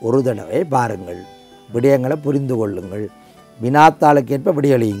பாடங்களையும் ஒரு தடவை பாருங்கள், விடயங்களை புரிந்து கொள்ளுங்கள், வினாத்தாளுக்கேற்ப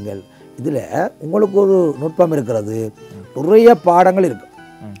விடையளியுங்கள். இதில் உங்களுக்கு ஒரு நுட்பம் இருக்கிறது. நிறைய பாடங்கள் இருக்கும்,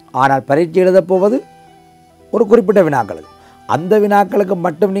 ஆனால் பரீட்சை எழுதப் போவது ஒரு குறிப்பிட்ட வினாக்களுக்கு. அந்த வினாக்களுக்கு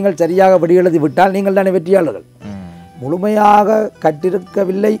மட்டும் நீங்கள் சரியாக விடையெழுதி விட்டால் நீங்கள் தானே வெற்றியாளர்கள். முழுமையாக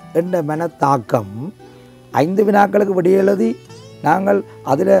கற்றிருக்கவில்லை என்ற மனத்தாக்கம் 5 வினாக்களுக்கு விடையெழுதி நாங்கள்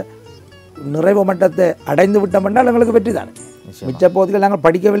அதில் நிறைவு மட்டத்தை அடைந்து விட்டோம் என்றால் எங்களுக்கு வெற்றி தானே. மிச்ச பகுதிகள் நாங்கள்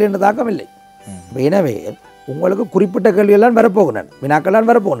படிக்கவில்லை என்ற தாக்கம் இல்லை. எனவே உங்களுக்கு குறிப்பிட்ட கேள்வியெல்லாம் வரப்போகின்றன, வினாக்கெல்லாம்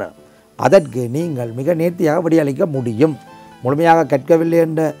வரப்போகின்றன. அதற்கு நீங்கள் மிக நேர்த்தியாக விடையளிக்க முடியும். முழுமையாக கற்கவில்லை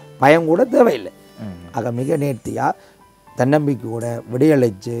என்ற பயம் கூட தேவையில்லை. ஆக மிக நேர்த்தியாக தன்னம்பிக்கையோட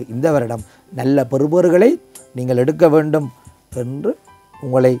விடையளித்து இந்த வருடம் நல்ல பெறுபவர்களை நீங்கள் எடுக்க வேண்டும் என்று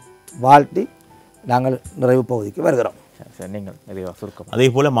உங்களை வாழ்த்தி நாங்கள் நிறைவு பகுதிக்கு வருகிறோம். அதே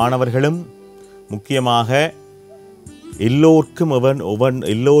போல் மாணவர்களும் முக்கியமாக எல்லோருக்கும்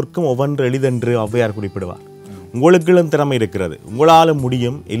ஒவ்வொன்று எளிதென்று ஔவையார் குறிப்பிடுவார். உங்களுக்குள்ளும் திறமை இருக்கிறது, உங்களாலும்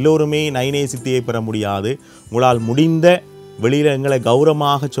முடியும். எல்லோருமே நைனே சித்தியை பெற முடியாது. உங்களால் முடிந்த வெளியில் எங்களை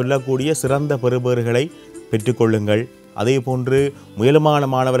கௌரவமாக சொல்லக்கூடிய சிறந்த பெறுபவர்களை பெற்றுக்கொள்ளுங்கள். அதே போன்று முயலுமான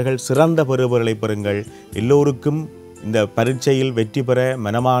மாணவர்கள் சிறந்த பெறுபவர்களை பெறுங்கள். எல்லோருக்கும் இந்த பரீட்சையில் வெற்றி பெற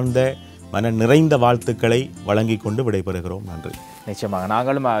மன நிறைந்த வாழ்த்துக்களை வழங்கி கொண்டு விடைபெறுகிறோம். நன்றி. நிச்சயமாக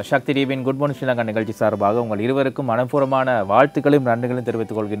நாங்களும் சக்தி டிவியின் குட் மார்னிங் ஸ்ரீலங்கா நிகழ்ச்சி சார்பாக உங்கள் இருவருக்கும் மனப்பூர்வமான வாழ்த்துக்களையும் நன்றிகளையும்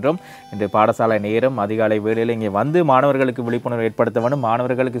தெரிவித்துக் கொள்கின்றோம். இன்று பாடசாலை நேரம் அதிகாலை வேளையில் இங்கே வந்து மாணவர்களுக்கு விழிப்புணர்வு ஏற்படுத்த வேண்டும்,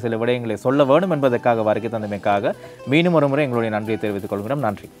 மாணவர்களுக்கு சில விடயங்களை சொல்ல வேண்டும் என்பதற்காக வருகை தந்தமைக்காக மீண்டும் ஒரு முறை எங்களுடைய நன்றியை தெரிவித்துக் கொள்கிறோம்.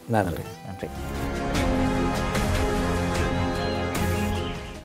 நன்றி. நன்றி. நன்றி.